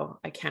US, so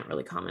I can't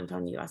really comment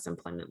on US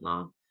employment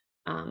law.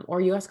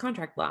 or US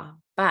contract law.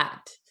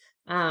 But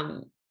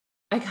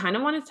I kind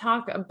of want to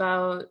talk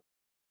about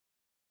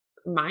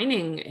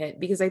mining it,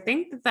 because I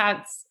think that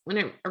that's when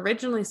it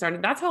originally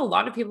started. That's how a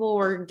lot of people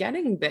were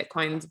getting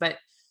Bitcoins. But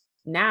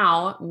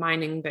now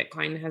mining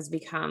Bitcoin has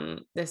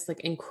become this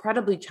like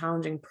incredibly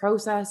challenging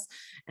process.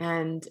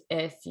 And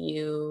if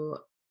you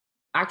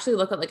actually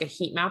look at like a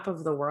heat map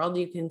of the world,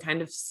 you can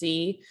kind of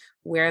see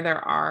where there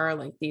are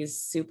like these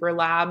super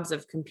labs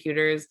of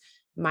computers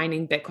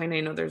mining Bitcoin.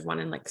 I know there's one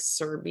in like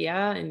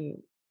Serbia and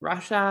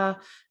Russia,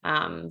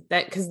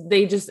 that because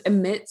they just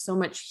emit so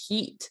much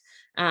heat.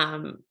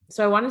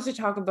 So I wanted to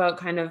talk about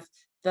kind of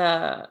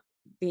the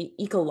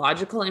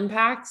ecological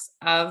impacts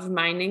of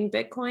mining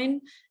Bitcoin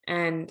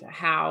and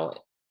how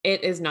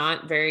it is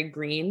not very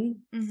green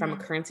from a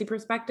currency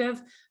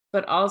perspective,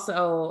 but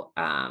also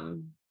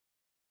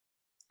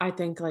I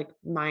think like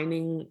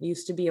mining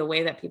used to be a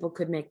way that people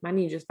could make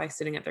money just by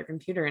sitting at their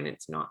computer, and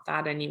it's not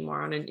that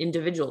anymore on an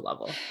individual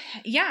level.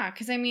 Yeah,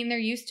 because I mean, there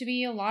used to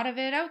be a lot of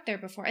it out there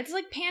before. It's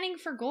like panning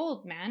for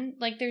gold, man.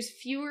 Like there's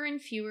fewer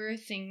and fewer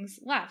things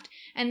left.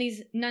 And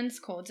these nonce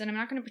codes, and I'm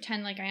not going to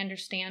pretend like I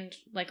understand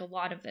like a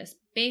lot of this.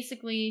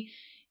 Basically,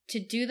 to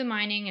do the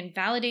mining and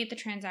validate the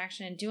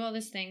transaction and do all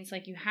these things,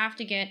 like you have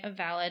to get a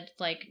valid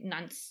like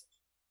nonce.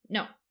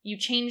 No, you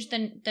change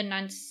the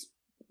nonce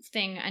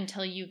thing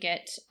until you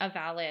get a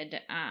valid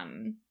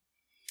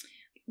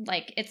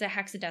like it's a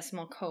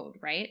hexadecimal code,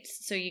 right?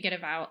 So you get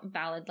a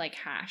valid like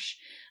hash.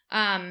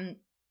 But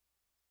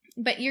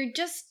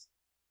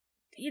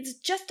it's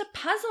just a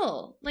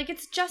puzzle. Like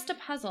it's just a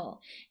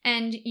puzzle.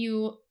 And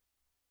you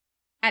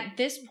at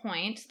this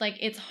point, like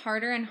it's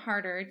harder and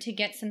harder to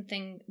get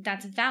something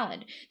that's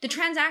valid. The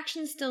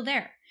transaction's still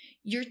there.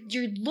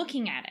 You're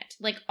looking at it.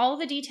 Like all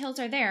the details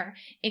are there,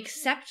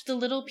 except the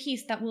little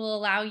piece that will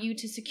allow you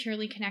to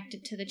securely connect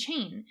it to the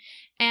chain.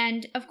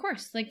 And of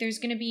course, like there's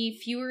going to be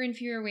fewer and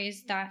fewer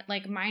ways that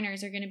like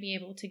miners are going to be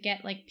able to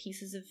get like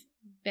pieces of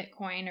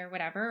Bitcoin or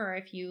whatever. Or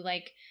if you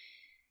like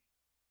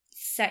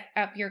set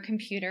up your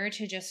computer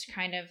to just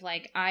kind of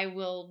like, I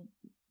will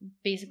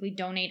basically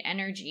donate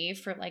energy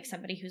for like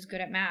somebody who's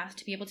good at math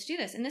to be able to do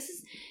this. And this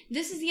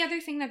is the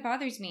other thing that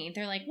bothers me.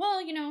 They're like,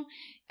 well, you know,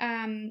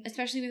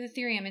 especially with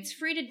Ethereum, it's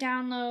free to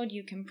download,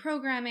 you can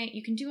program it,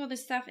 you can do all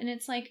this stuff. And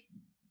it's like,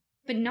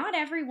 but not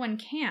everyone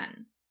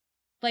can.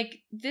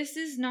 Like, this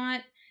is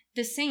not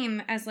the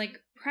same as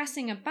like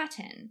pressing a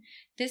button.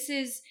 This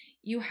is,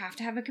 you have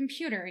to have a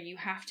computer, you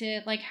have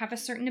to like have a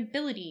certain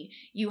ability,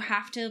 you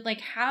have to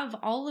like have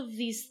all of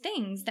these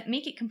things that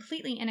make it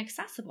completely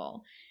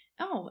inaccessible.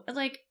 Oh,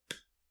 like,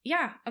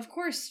 yeah, of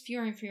course,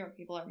 fewer and fewer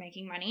people are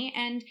making money,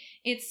 and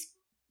it's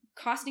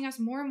costing us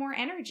more and more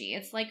energy.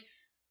 It's like,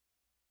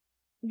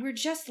 we're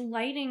just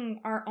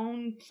lighting our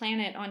own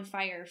planet on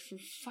fire for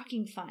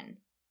fucking fun.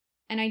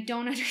 And I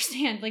don't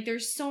understand. Like,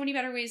 there's so many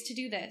better ways to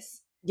do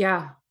this.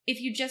 Yeah.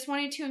 If you just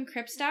wanted to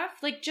encrypt stuff,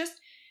 like, just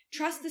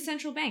trust the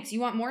central banks. You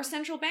want more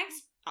central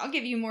banks? I'll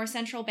give you more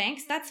central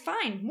banks. That's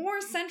fine. More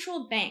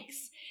central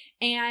banks.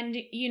 And,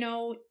 you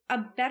know, a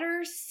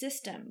better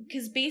system.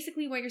 Because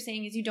basically what you're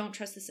saying is you don't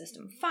trust the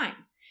system. Fine.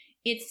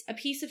 It's a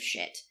piece of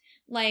shit.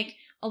 Like,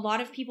 a lot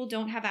of people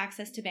don't have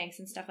access to banks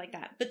and stuff like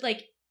that. But,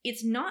 like,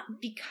 it's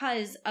not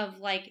because of,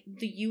 like,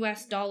 the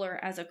US dollar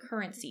as a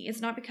currency.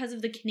 It's not because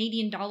of the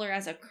Canadian dollar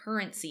as a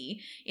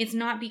currency. It's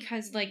not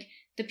because, like,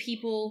 the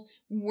people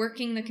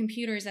working the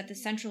computers at the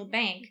central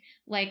bank,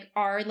 like,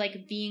 are,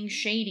 like, being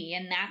shady.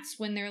 And that's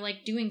when they're,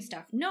 like, doing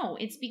stuff. No,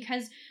 it's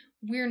because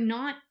we're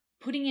not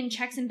putting in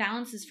checks and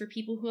balances for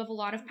people who have a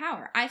lot of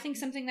power. I think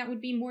something that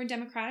would be more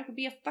democratic would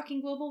be a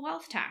fucking global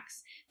wealth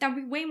tax. That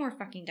would be way more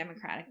fucking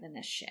democratic than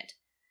this shit.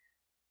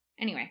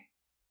 Anyway.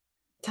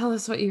 Tell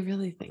us what you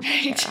really think,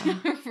 Tara.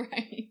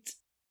 Right.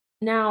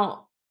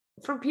 Now,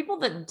 for people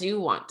that do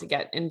want to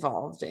get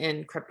involved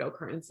in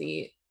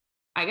cryptocurrency,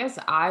 I guess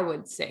I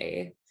would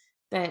say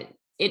that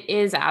it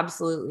is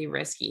absolutely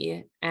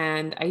risky.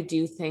 And I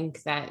do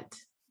think that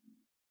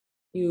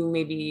you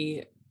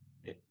maybe,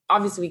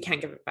 obviously we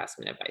can't give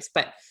investment advice,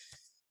 but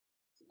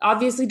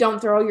obviously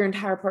don't throw your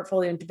entire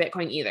portfolio into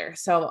Bitcoin either.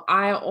 So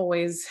I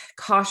always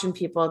caution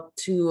people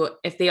to,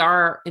 if they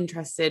are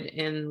interested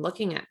in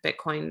looking at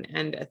Bitcoin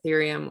and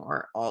Ethereum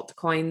or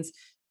altcoins,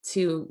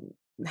 to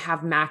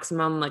have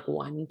maximum like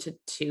 1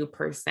 to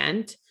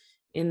 2%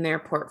 in their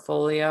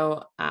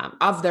portfolio,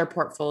 of their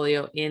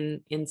portfolio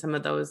in some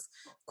of those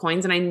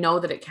coins. And I know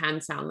that it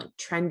can sound like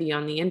trendy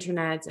on the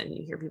internet and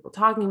you hear people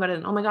talking about it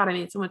and, oh my God, I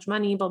made so much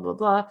money, blah, blah,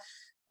 blah.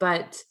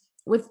 But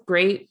with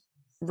great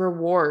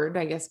reward,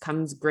 I guess,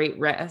 comes great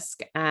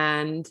risk.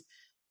 And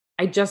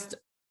I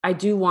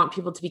do want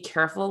people to be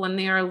careful when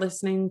they are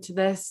listening to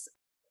this.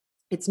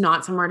 It's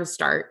not somewhere to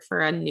start for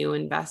a new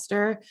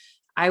investor.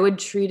 I would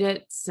treat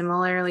it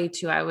similarly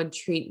to I would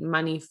treat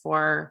money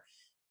for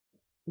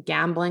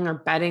gambling or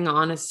betting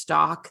on a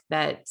stock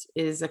that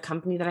is a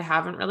company that I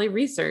haven't really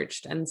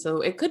researched. And so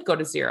it could go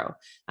to zero.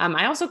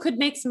 I also could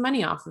make some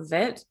money off of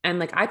it. And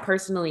like I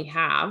personally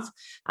have,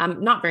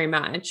 not very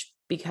much,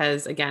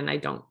 because again, I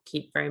don't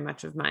keep very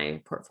much of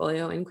my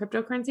portfolio in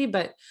cryptocurrency,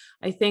 but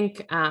I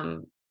think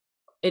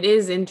it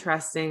is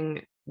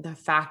interesting the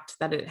fact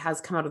that it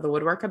has come out of the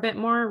woodwork a bit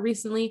more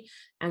recently,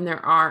 and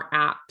there are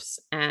apps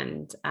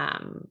and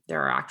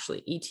there are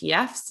actually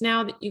ETFs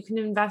now that you can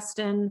invest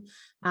in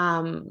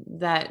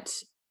that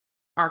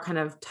are kind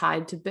of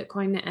tied to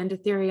Bitcoin and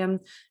Ethereum.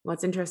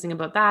 What's interesting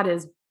about that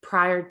is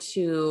prior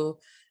to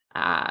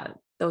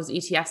those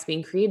ETFs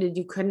being created,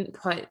 you couldn't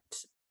put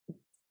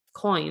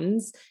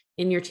coins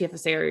in your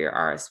TFSA or your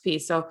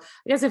RSP. So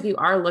I guess if you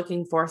are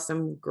looking for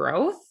some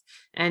growth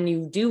and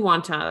you do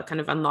want to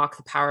kind of unlock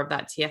the power of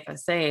that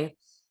TFSA,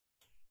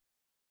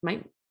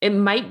 it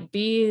might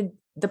be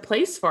the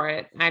place for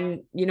it.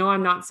 I'm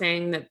not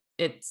saying that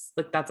it's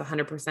like that's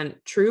 100%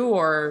 true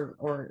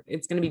or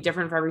it's going to be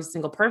different for every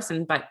single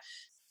person, but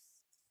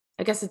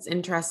I guess it's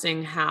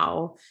interesting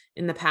how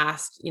in the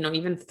past,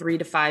 even 3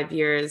 to 5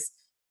 years,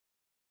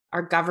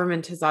 our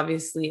government has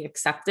obviously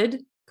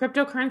accepted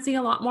cryptocurrency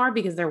a lot more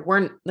because there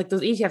weren't like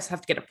those ETFs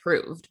have to get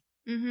approved.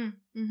 Mm-hmm.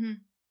 Mm-hmm.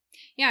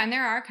 Yeah, and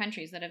there are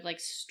countries that have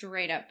like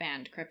straight up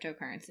banned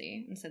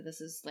cryptocurrency and said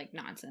this is like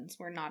nonsense.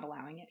 We're not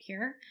allowing it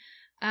here.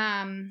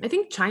 I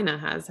think China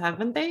has,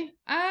 haven't they?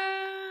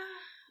 I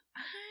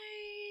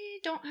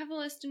don't have a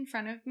list in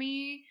front of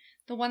me.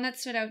 The one that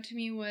stood out to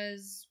me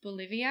was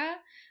Bolivia.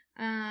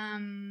 I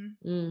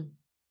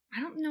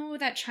don't know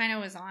that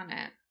China was on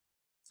it.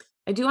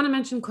 I do want to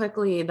mention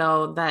quickly,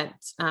 though, that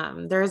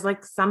there's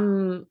like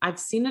I've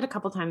seen it a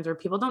couple times where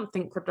people don't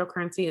think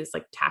cryptocurrency is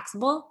like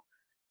taxable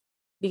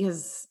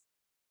because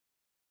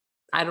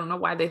I don't know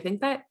why they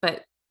think that,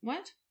 but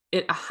what?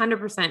 It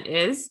 100%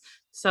 is.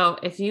 So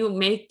if you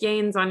make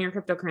gains on your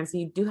cryptocurrency,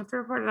 you do have to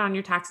report it on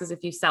your taxes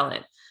if you sell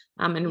it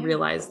and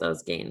realize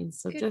those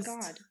gains. So Good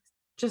God.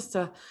 Just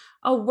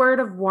a word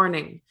of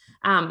warning.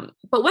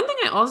 But one thing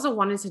I also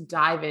wanted to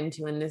dive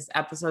into in this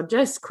episode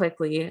just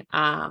quickly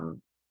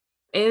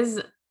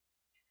is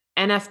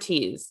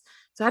NFTs.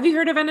 So have you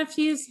heard of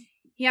NFTs?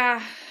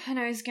 Yeah, and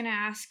I was going to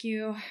ask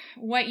you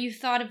what you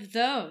thought of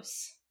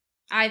those.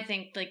 I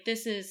think like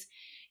this is,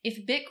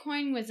 if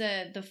Bitcoin was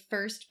the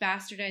first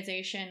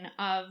bastardization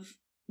of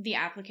the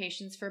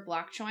applications for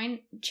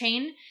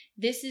blockchain,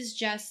 this is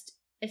just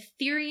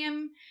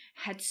Ethereum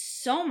had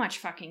so much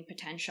fucking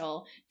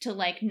potential to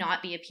like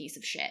not be a piece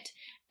of shit.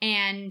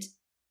 And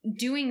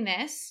doing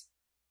this,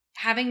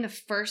 having the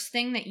first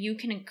thing that you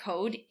can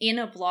encode in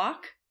a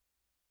block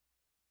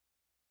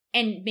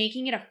and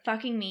making it a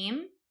fucking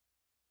meme,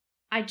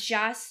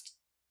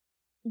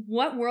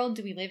 what world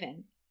do we live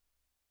in?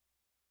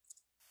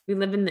 We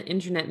live in the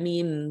internet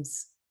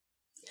memes.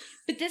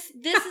 But this is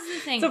the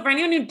thing. So for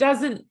anyone who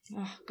doesn't,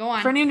 go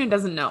on. For anyone who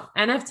doesn't know,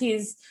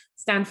 NFTs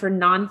stand for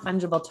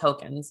non-fungible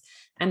tokens.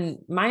 And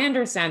my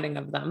understanding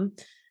of them,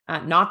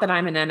 not that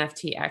I'm an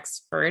NFT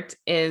expert,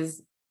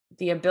 is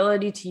the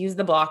ability to use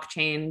the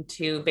blockchain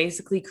to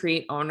basically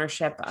create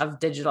ownership of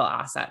digital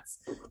assets.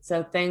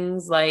 So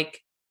things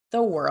like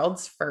the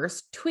world's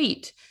first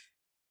tweet.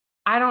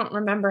 I don't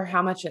remember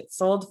how much it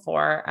sold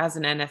for as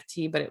an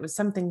NFT, but it was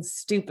something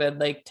stupid,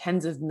 like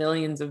tens of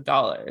millions of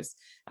dollars.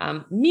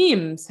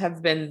 Memes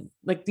have been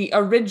like the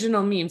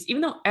original memes,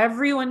 even though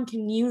everyone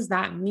can use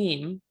that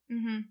meme.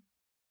 Mm-hmm.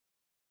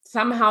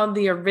 Somehow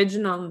the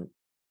original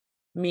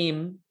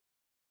meme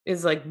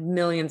is like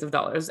millions of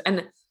dollars.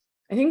 And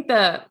I think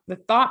the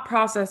thought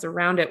process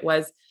around it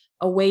was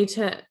a way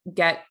to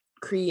get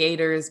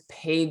creators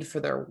paid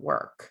for their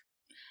work.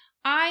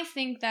 I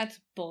think that's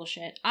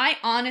bullshit. I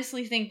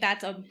honestly think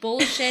that's a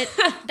bullshit.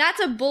 That's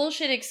a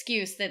bullshit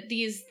excuse that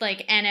these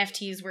like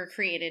NFTs were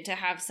created to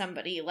have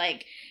somebody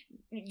like,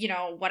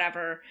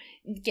 whatever,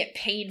 get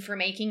paid for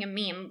making a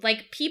meme.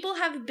 Like people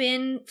have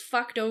been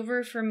fucked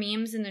over for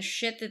memes and the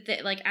shit that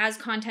they, like as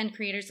content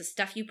creators, the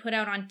stuff you put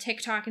out on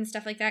TikTok and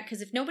stuff like that.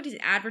 Because if nobody's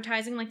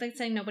advertising, like let's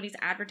say nobody's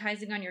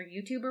advertising on your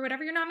YouTube or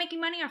whatever, you're not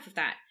making money off of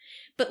that.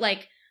 But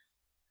like,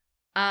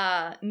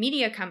 a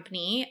media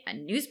company, a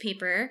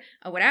newspaper,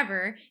 or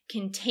whatever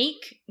can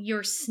take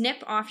your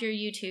snip off your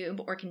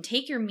YouTube or can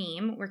take your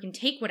meme or can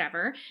take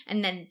whatever,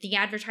 and then the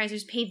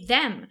advertisers pay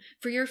them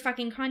for your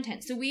fucking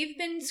content. So we've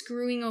been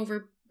screwing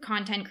over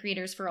content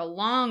creators for a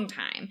long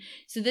time.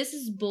 So this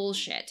is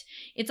bullshit.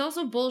 It's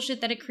also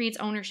bullshit that it creates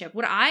ownership.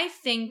 What I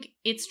think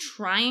it's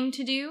trying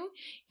to do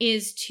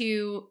is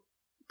to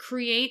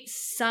create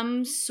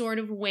some sort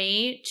of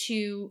way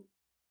to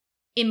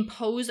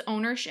impose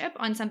ownership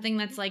on something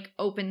that's like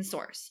open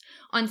source,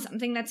 on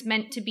something that's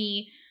meant to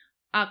be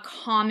a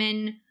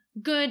common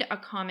good, a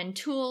common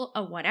tool,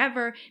 a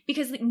whatever,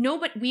 because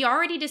we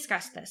already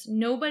discussed this.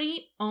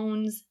 Nobody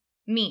owns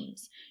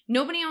memes.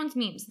 Nobody owns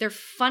memes. They're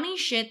funny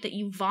shit that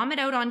you vomit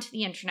out onto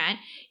the internet.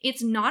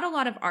 It's not a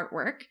lot of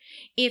artwork.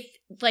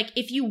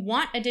 If you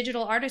want a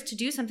digital artist to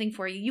do something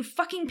for you, you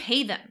fucking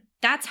pay them.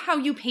 That's how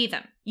you pay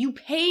them. You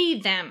pay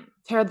them.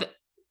 Tara,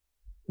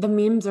 the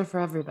memes are for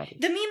everybody.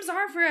 The memes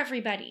are for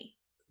everybody.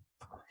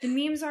 The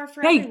memes are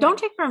for everyone. Hey, don't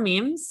take our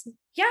memes.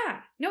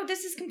 Yeah. No,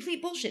 this is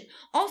complete bullshit.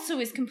 Also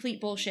is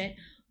complete bullshit.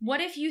 What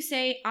if you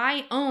say,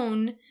 I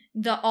own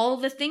the all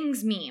the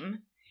things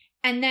meme,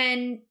 and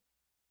then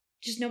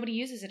just nobody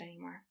uses it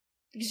anymore?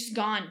 It's just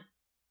gone.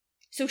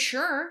 So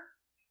sure,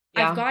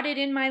 I've got it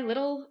in my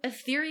little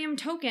Ethereum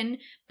token,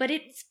 but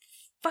it's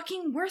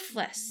fucking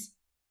worthless.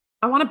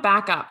 I want to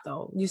back up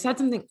though. You said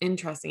something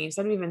interesting. You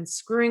said we've been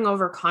screwing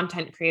over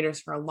content creators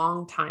for a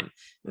long time.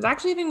 I was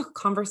actually having a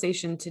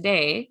conversation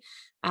today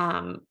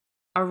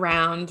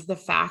around the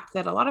fact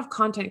that a lot of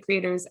content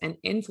creators and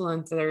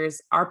influencers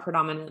are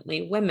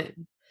predominantly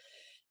women.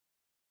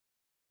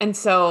 And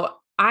so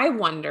I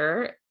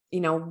wonder,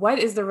 what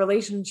is the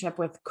relationship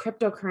with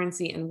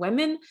cryptocurrency and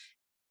women?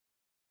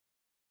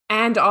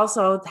 And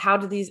also, how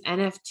do these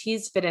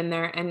NFTs fit in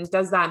there? And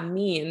does that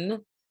mean,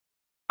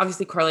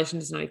 obviously correlation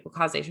does not equal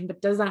causation, but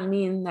does that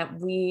mean that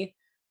we,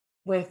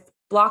 with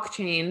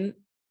blockchain,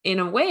 in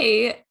a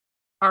way,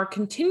 are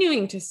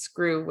continuing to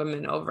screw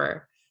women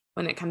over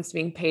when it comes to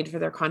being paid for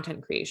their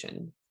content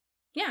creation?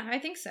 Yeah, I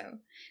think so.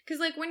 Because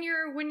like when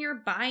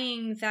you're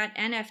buying that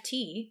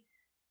NFT,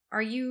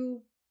 are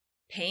you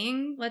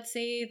paying, let's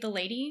say, the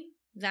lady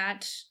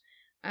that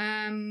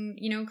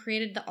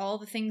created all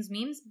the things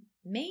memes?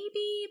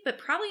 Maybe, but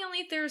probably only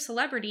if they're a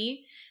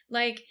celebrity.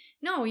 Like,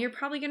 no, you're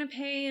probably going to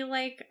pay,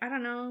 like, I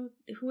don't know,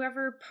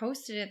 whoever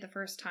posted it the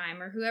first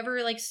time, or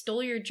whoever, like,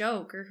 stole your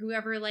joke, or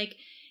whoever, like,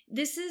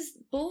 this is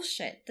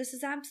bullshit. This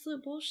is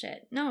absolute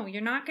bullshit. No,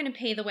 you're not going to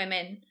pay the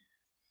women.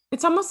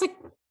 It's almost like,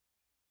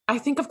 I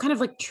think of kind of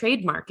like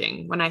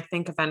trademarking when I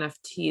think of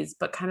NFTs,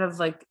 but kind of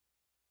like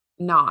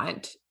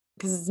not,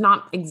 because it's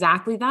not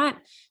exactly that,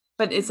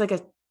 but it's like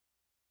a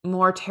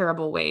more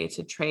terrible way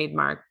to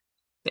trademark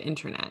the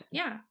internet.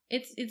 Yeah,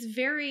 it's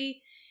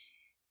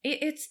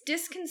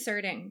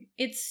disconcerting.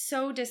 It's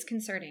so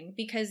disconcerting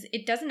because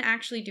it doesn't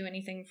actually do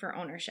anything for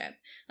ownership.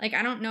 Like,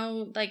 I don't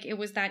know, like, it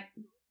was that,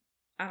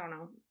 I don't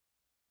know,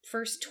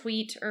 first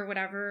tweet or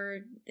whatever,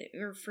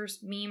 or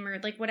first meme or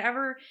like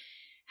whatever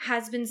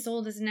has been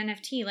sold as an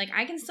NFT. Like,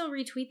 I can still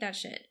retweet that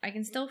shit. I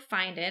can still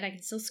find it. I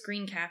can still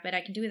screen cap it.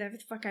 I can do whatever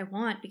the fuck I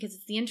want because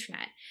it's the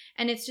internet.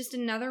 And it's just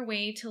another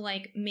way to,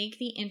 like, make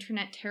the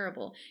internet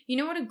terrible. You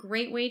know what a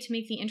great way to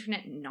make the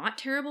internet not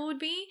terrible would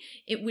be?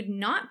 It would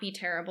not be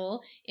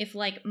terrible if,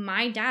 like,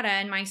 my data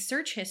and my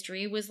search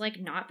history was,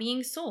 like, not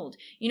being sold.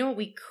 You know what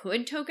we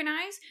could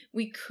tokenize?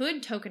 We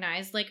could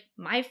tokenize, like,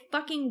 my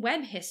fucking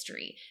web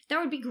history. That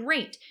would be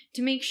great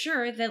to make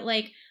sure that,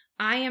 like,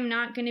 I am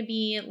not going to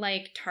be,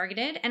 like,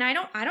 targeted, and I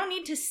don't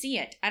need to see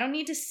it. I don't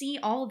need to see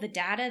all the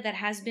data that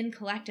has been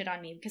collected on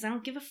me because I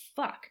don't give a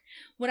fuck.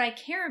 What I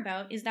care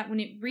about is that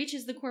when it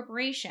reaches the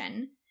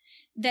corporation,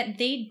 that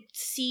they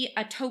see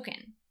a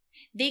token.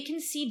 They can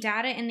see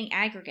data in the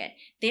aggregate.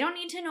 They don't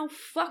need to know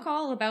fuck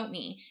all about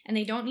me, and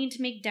they don't need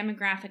to make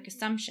demographic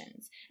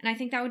assumptions. And I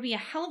think that would be a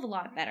hell of a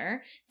lot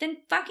better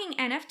than fucking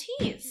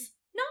NFTs.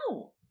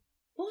 No.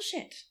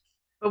 Bullshit.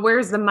 But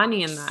where's the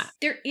money in that?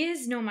 There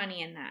is no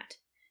money in that.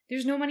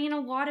 There's no money in a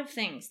lot of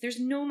things. There's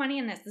no money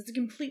in this. This is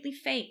completely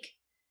fake.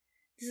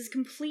 This is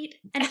complete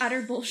and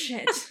utter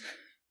bullshit.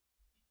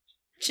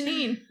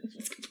 Janine,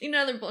 it's complete and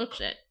utter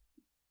bullshit.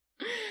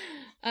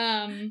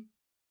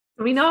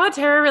 We know how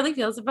Tara really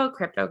feels about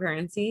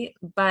cryptocurrency,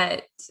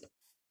 but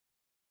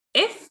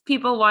if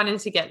people wanted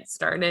to get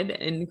started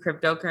in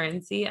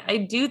cryptocurrency, I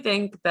do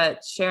think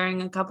that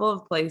sharing a couple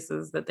of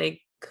places that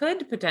they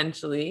could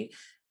potentially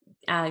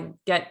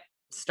get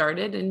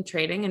started in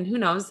trading, and who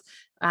knows,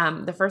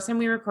 the first time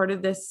we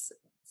recorded this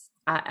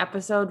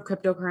episode,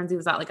 cryptocurrency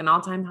was at like an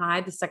all-time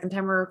high. The second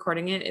time we're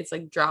recording it, it's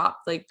like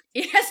dropped like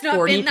it has not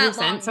 40%. Been that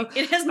long. So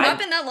it has not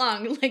been that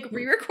long. Like,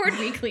 we record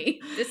weekly.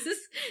 This is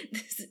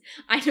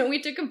I know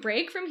we took a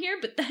break from here,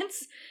 but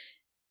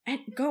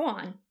go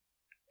on.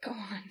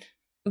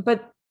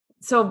 But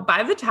so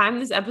by the time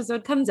this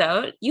episode comes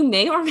out, you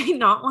may or may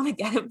not want to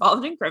get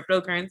involved in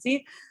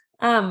cryptocurrency.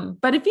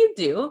 But if you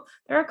do,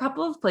 there are a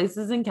couple of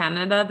places in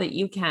Canada that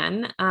you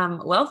can.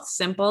 Wealth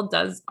Simple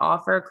does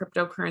offer a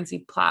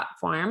cryptocurrency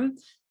platform.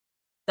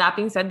 That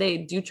being said, they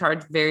do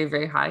charge very,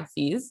 very high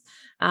fees.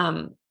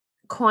 Coinbase,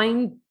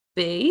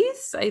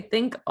 I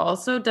think,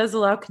 also does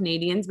allow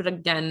Canadians, but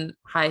again,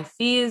 high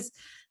fees.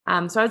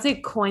 So I'd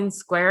say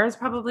CoinSquare is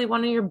probably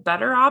one of your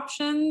better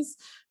options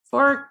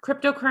for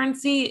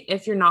cryptocurrency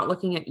if you're not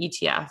looking at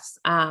ETFs.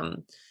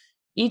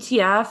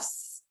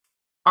 ETFs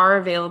are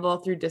available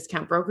through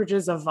discount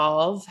brokerages.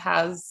 Evolve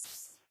has,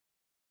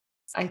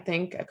 I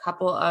think, a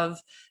couple of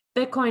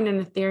Bitcoin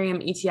and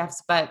Ethereum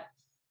ETFs, but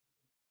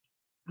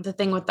the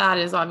thing with that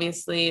is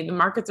obviously the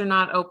markets are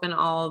not open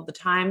all the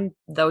time,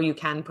 though you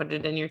can put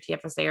it in your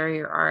TFSA or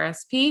your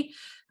RSP,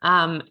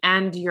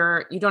 and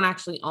you don't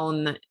actually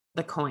own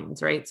the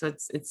coins, right? So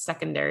it's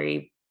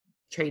secondary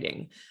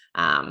trading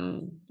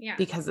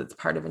because it's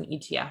part of an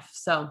ETF.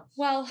 So,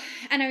 well,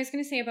 and I was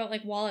going to say about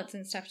like wallets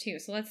and stuff too.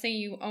 So let's say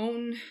you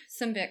own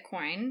some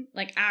Bitcoin,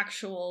 like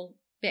actual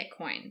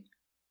Bitcoin,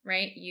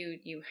 right?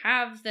 You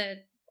have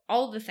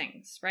all the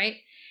things, right?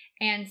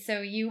 And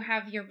so you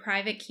have your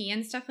private key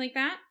and stuff like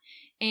that.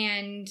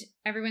 And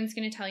everyone's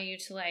going to tell you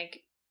to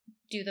like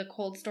do the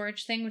cold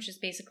storage thing, which is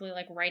basically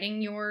like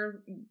writing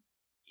your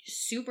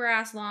super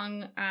ass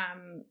long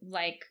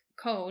like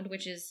code,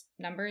 which is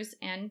numbers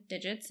and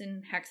digits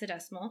in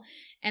hexadecimal,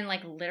 and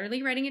like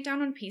literally writing it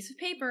down on a piece of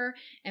paper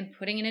and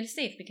putting it in a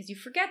safe, because you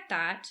forget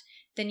that,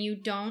 then you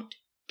don't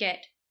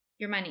get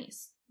your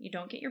monies. You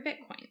don't get your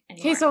Bitcoin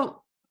anymore. Okay,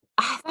 so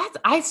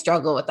I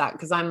struggle with that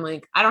because I'm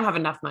like, I don't have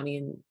enough money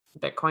in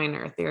Bitcoin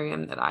or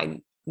Ethereum that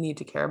I need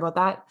to care about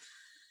that.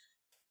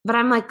 But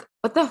I'm like,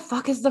 what the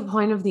fuck is the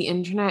point of the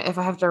internet if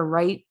I have to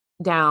write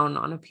down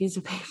on a piece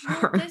of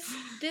paper? Well,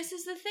 this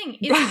is the thing.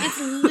 It's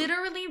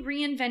literally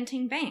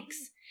reinventing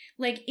banks.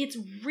 Like, it's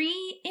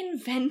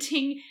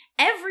reinventing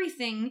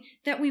everything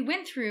that we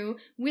went through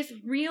with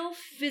real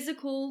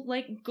physical,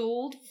 like,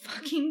 gold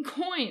fucking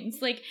coins.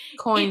 Like,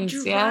 Coins,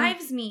 it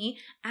drives me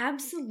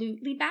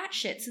absolutely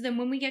batshit. So then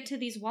when we get to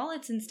these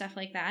wallets and stuff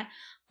like that,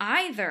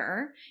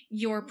 either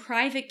your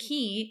private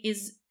key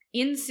is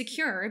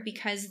insecure,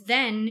 because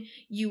then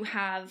you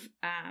have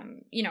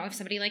if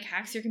somebody like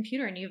hacks your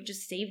computer and you've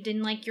just saved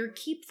in like your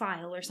keep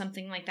file or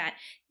something like that,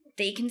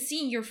 they can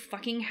see your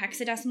fucking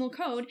hexadecimal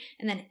code,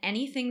 and then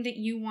anything that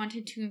you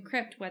wanted to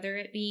encrypt, whether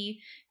it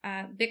be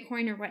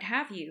Bitcoin or what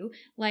have you,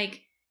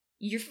 like,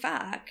 you're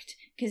fucked,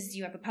 because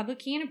you have a public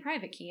key and a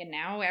private key, and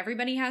now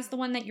everybody has the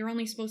one that you're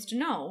only supposed to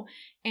know.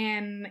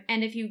 And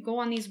if you go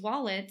on these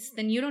wallets,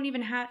 then you don't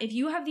even have, if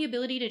you have the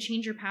ability to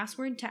change your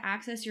password to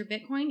access your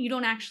Bitcoin, you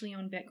don't actually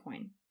own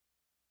Bitcoin.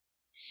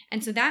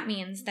 And so that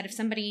means that if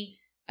somebody,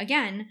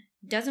 again,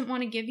 doesn't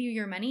want to give you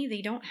your money,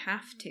 they don't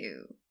have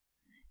to.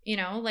 You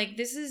know, like,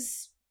 this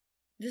is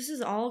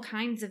all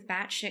kinds of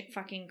batshit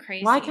fucking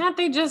crazy. Why can't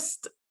they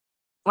just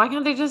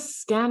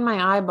scan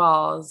my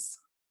eyeballs?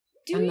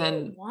 Do and you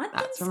then want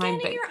them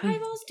scanning your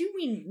eyeballs? Do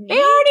we need? They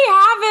already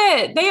have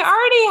it. They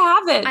already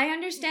have it. I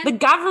understand. The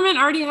government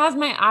already has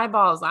my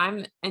eyeballs.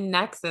 I'm in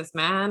Nexus,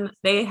 man.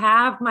 They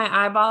have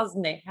my eyeballs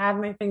and they have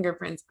my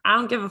fingerprints. I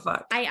don't give a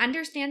fuck. I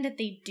understand that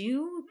they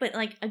do, but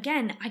like,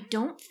 again, I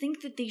don't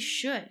think that they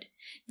should.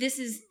 This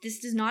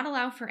does not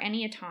allow for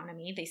any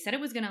autonomy. They said it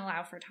was going to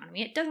allow for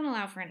autonomy. It doesn't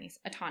allow for any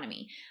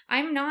autonomy.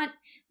 I'm not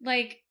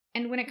like,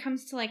 and when it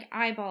comes to like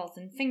eyeballs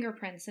and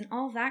fingerprints and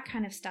all that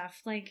kind of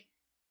stuff, like,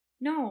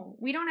 no,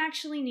 we don't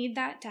actually need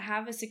that to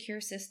have a secure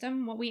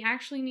system. What we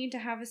actually need to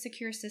have a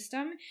secure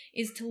system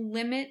is to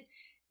limit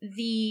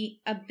the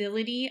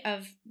ability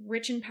of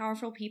rich and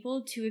powerful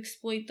people to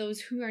exploit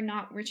those who are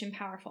not rich and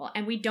powerful.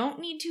 And we don't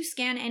need to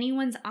scan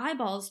anyone's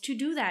eyeballs to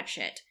do that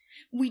shit.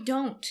 We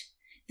don't.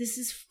 This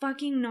is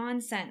fucking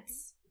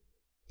nonsense.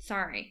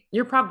 Sorry.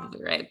 You're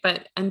probably right.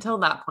 But until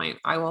that point,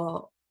 I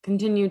will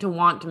continue to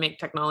want to make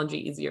technology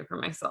easier for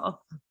myself.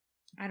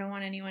 I don't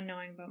want anyone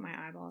knowing about my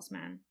eyeballs,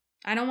 man.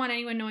 I don't want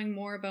anyone knowing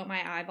more about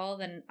my eyeball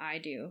than I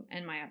do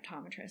and my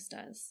optometrist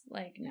does.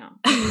 Like, no.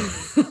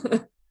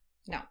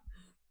 No.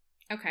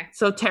 Okay.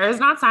 So Tara's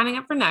not signing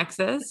up for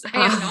Nexus.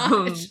 I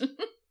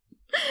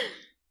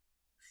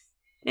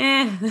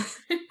am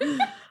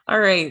not. All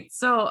right.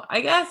 So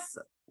I guess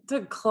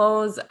to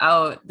close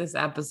out this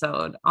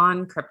episode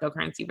on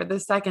cryptocurrency for the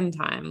second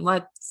time,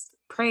 let's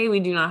pray we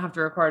do not have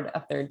to record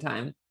a third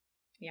time.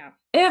 Yeah.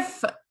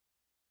 If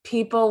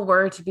people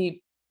were to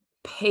be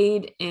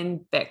paid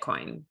in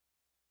Bitcoin,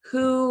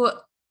 who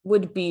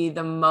would be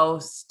the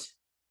most,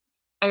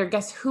 I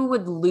guess, who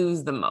would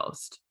lose the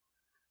most?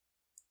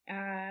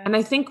 And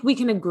I think we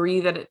can agree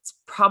that it's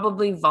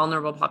probably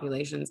vulnerable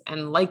populations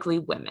and likely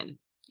women.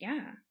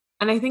 Yeah.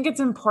 And I think it's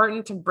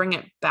important to bring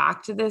it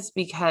back to this,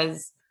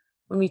 because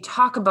when we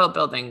talk about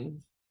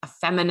building a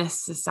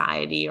feminist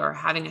society or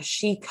having a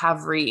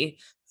she-covery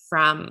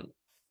from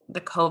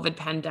the COVID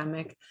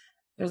pandemic,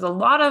 there's a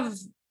lot of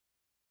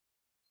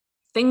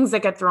things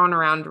that get thrown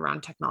around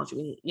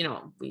technology.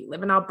 We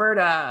live in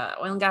Alberta,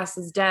 oil and gas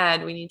is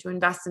dead. We need to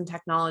invest in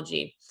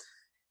technology.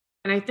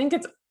 And I think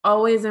it's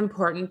always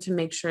important to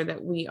make sure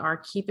that we are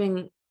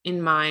keeping in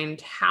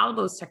mind how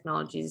those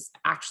technologies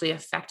actually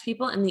affect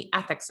people and the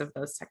ethics of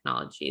those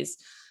technologies.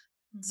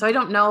 Mm-hmm. So I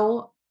don't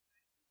know.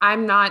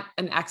 I'm not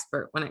an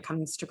expert when it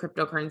comes to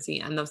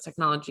cryptocurrency and those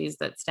technologies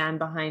that stand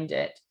behind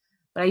it.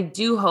 But I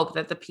do hope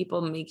that the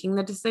people making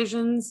the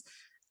decisions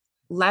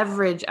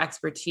leverage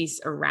expertise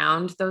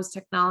around those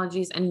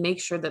technologies and make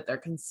sure that they're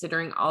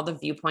considering all the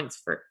viewpoints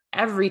for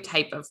every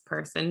type of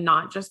person,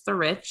 not just the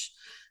rich,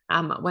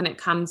 when it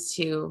comes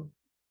to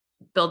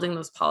building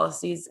those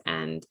policies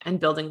and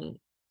building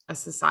a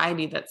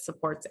society that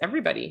supports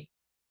everybody.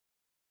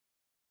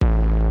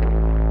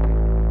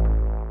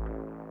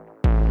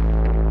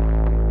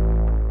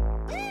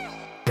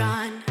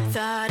 Gone,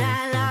 thought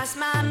I lost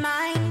my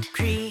mind.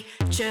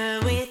 Creature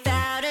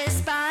without a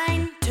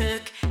spine.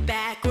 Took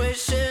back what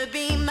should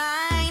be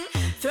mine.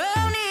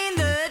 Thrown in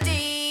the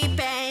deep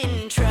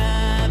end.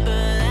 Trouble,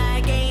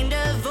 I gained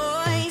a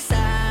voice.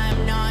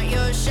 I'm not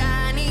your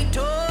shiny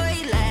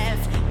toy.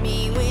 Left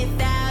me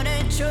without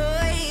a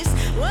choice.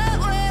 What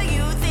were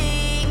you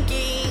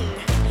thinking?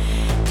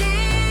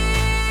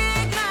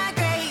 Dig my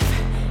grave.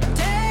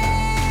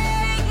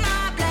 Take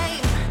my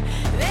blame.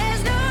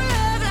 There's no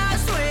love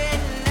lost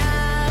when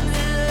I'm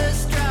the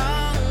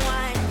strong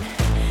one.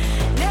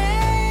 Never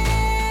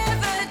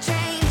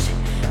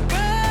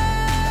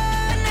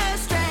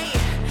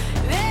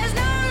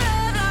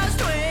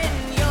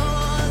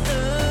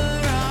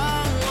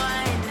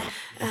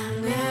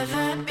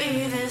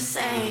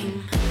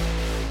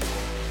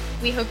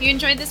We hope you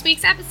enjoyed this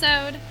week's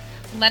episode.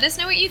 Let us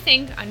know what you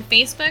think on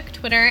Facebook,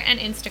 Twitter, and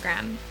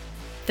Instagram.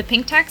 The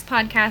Pink Tax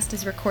Podcast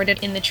is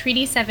recorded in the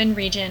Treaty 7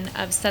 region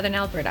of Southern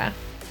Alberta.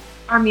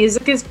 Our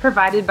music is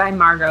provided by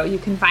Margot. You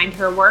can find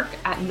her work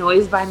at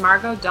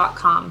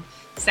noisebymargot.com.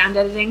 Sound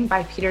editing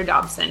by Peter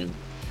Dobson.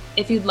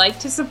 If you'd like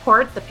to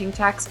support the Pink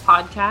Tax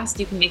Podcast,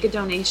 you can make a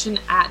donation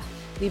at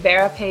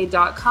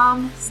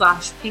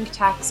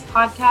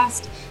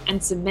liberapay.com/pinktaxpodcast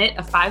and submit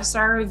a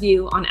 5-star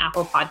review on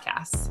Apple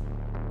Podcasts.